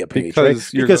media page,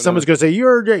 because someone's going to say,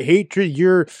 you're a hatred,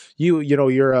 you're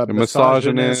a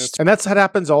misogynist. And that's what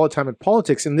happens all the time in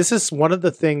politics. And this is one of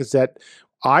the things that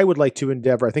I would like to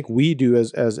endeavor, I think we do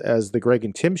as the Greg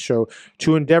and Tim show,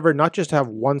 to endeavor not just to have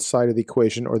one side of the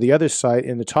equation or the other side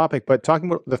in the topic, but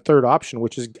talking about the third option,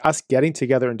 which is us getting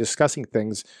together and discussing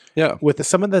things with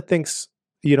some of the things,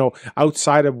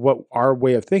 outside of what our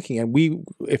way of thinking. And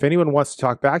if anyone wants to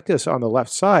talk back to us on the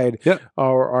left side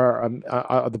or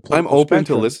the political I'm open spectrum,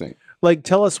 to listening. Like,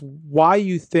 tell us why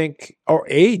you think, or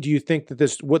do you think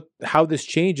that how this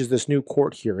changes this new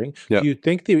court hearing? Do you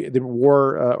think the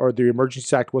war or the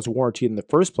Emergencies Act was warranted in the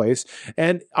first place?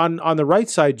 And on the right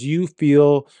side, do you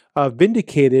feel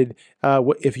vindicated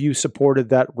if you supported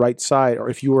that right side, or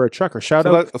if you were a trucker? So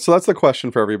that's the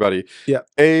question for everybody.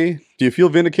 A, do you feel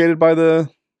vindicated by the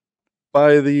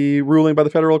ruling by the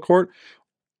federal court?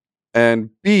 And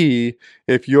B,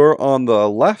 if you're on the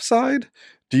left side,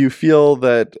 do you feel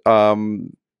that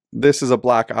this is a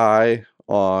black eye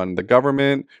on the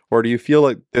government, or do you feel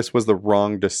like this was the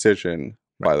wrong decision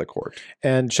by the court?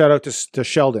 And shout out to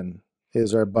Sheldon,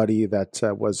 is our buddy that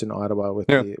was in Ottawa with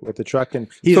the truck, and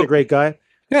he's a great guy.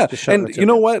 And you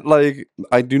know what? Like,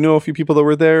 I do know a few people that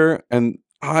were there, and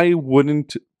I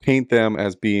wouldn't paint them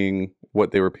as being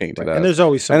what they were painted as. And there's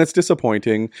always some. And it's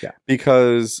disappointing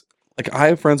because, like, I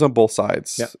have friends on both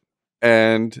sides,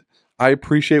 and I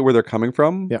appreciate where they're coming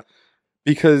from.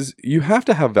 Because you have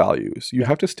to have values. You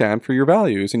have to stand for your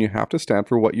values, and you have to stand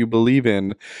for what you believe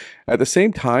in. At the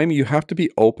same time, you have to be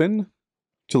open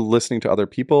to listening to other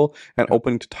people and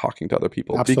open to talking to other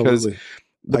people. Because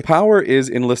the power is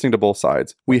in listening to both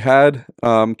sides. We had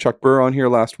Chuck Burr on here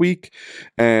last week,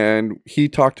 and he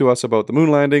talked to us about the moon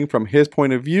landing from his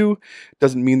point of view.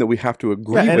 Doesn't mean that we have to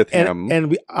agree with him.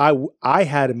 And I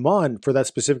had him on for that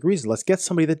specific reason. Let's get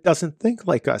somebody that doesn't think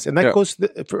like us, and that goes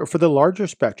for the larger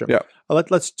spectrum.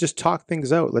 Let's just talk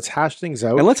things out. Let's hash things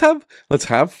out, and let's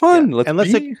have fun.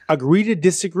 Let's agree to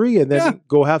disagree, and then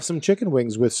go have some chicken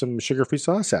wings with some sugar-free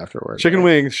sauce afterwards. Chicken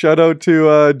wings. Shout out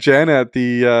to Jen at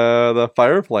the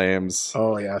Fire Flames.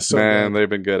 Oh yeah, so man, they've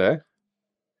been good, eh?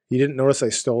 You didn't notice I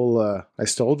stole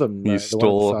them. You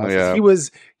stole, He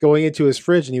was going into his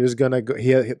fridge and he was gonna go.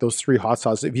 He had those 3 hot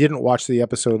sauces. If you didn't watch the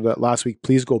episode last week,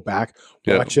 please go back,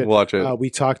 watch it. Watch it. We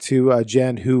talked to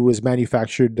Jen, who was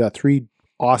manufactured 3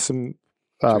 awesome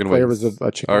flavors of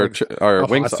chicken our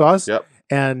wing sauce. Yep.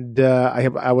 And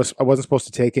I wasn't supposed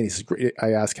to take any.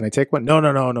 I asked, "Can I take one?"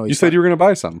 No. You said you were going to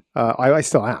buy some. I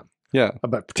still am. Yeah,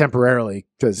 but temporarily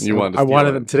because I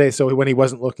wanted them today. So when he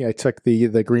wasn't looking, I took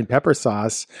the green pepper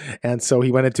sauce, and so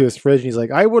he went into his fridge and he's like,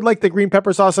 "I would like the green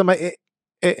pepper sauce on my."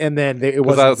 And then it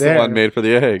wasn't that's there. The one made for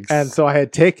the eggs, and so I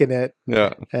had taken it.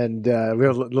 Yeah, and we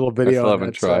have a little video. I still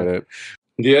haven't tried it.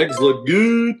 The eggs look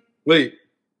good. Wait,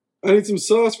 I need some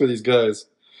sauce for these guys.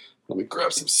 Let me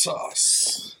grab some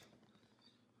sauce.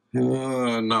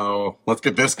 No, let's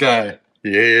get this guy.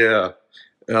 Yeah.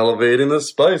 Elevating the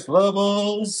spice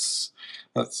levels.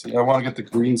 Let's see. I want to get the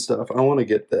green stuff. I want to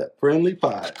get that friendly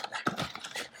fire.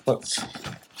 Let's see.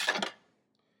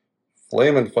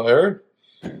 Flamin' fire.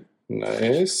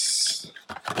 Nice.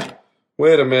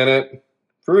 Wait a minute.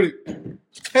 Fruity.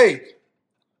 Hey.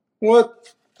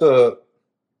 What the?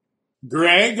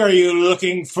 Greg, are you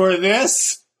looking for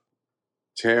this?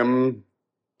 Tim.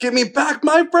 Give me back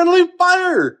my friendly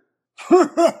fire.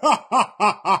 But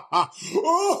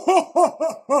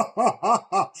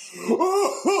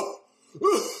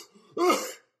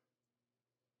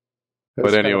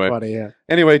anyway, funny, yeah.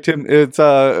 Anyway, Tim, it's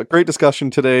a great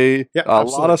discussion today. Yeah, a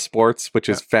lot of sports, which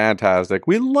is fantastic.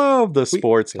 We love the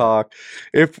sports talk.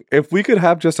 If we could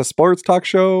have just a sports talk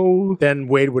show, then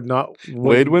Wade wouldn't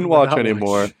watch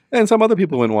anymore, and some other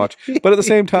people wouldn't watch. But at the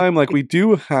same time, like we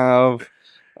do have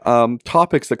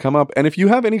topics that come up, and if you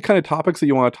have any kind of topics that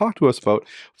you want to talk to us about,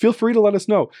 feel free to let us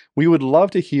know. We would love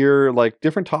to hear like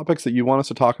different topics that you want us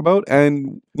to talk about,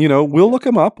 and we'll look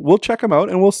them up, we'll check them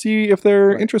out, and we'll see if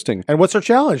they're interesting. And what's our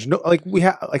challenge? No, like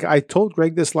I told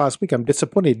Greg this last week. I'm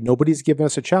disappointed nobody's given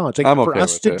us a challenge. Like for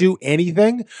us to do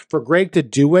anything, for Greg to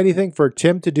do anything, for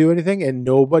Tim to do anything, and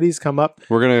nobody's come up.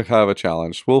 We're gonna have a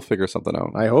challenge. We'll figure something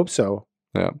out. I hope so.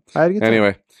 Yeah.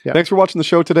 Anyway. Yeah. Thanks for watching the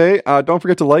show today. Don't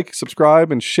forget to like,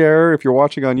 subscribe, and share if you're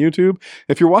watching on YouTube.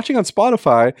 If you're watching on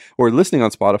Spotify or listening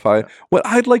on Spotify, what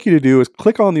I'd like you to do is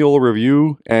click on the old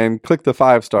review and click the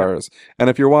 5 stars. And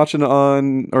if you're watching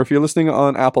if you're listening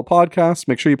on Apple Podcasts,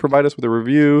 make sure you provide us with a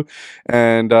review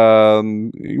and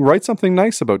write something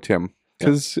nice about Tim,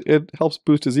 because it helps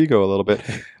boost his ego a little bit.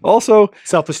 Also,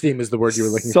 self-esteem is the word you were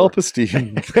looking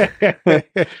self-esteem.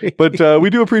 But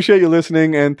we do appreciate you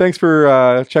listening, and thanks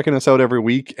for checking us out every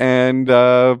week. And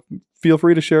feel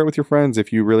free to share it with your friends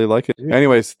if you really like it.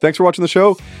 Anyways, thanks for watching the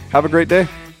show. Have a great day.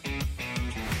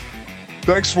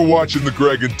 Thanks for watching the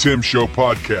Greg and Tim Show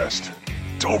podcast.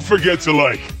 Don't forget to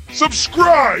like,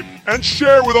 subscribe, and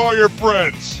share with all your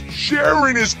friends.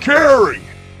 Sharing is caring.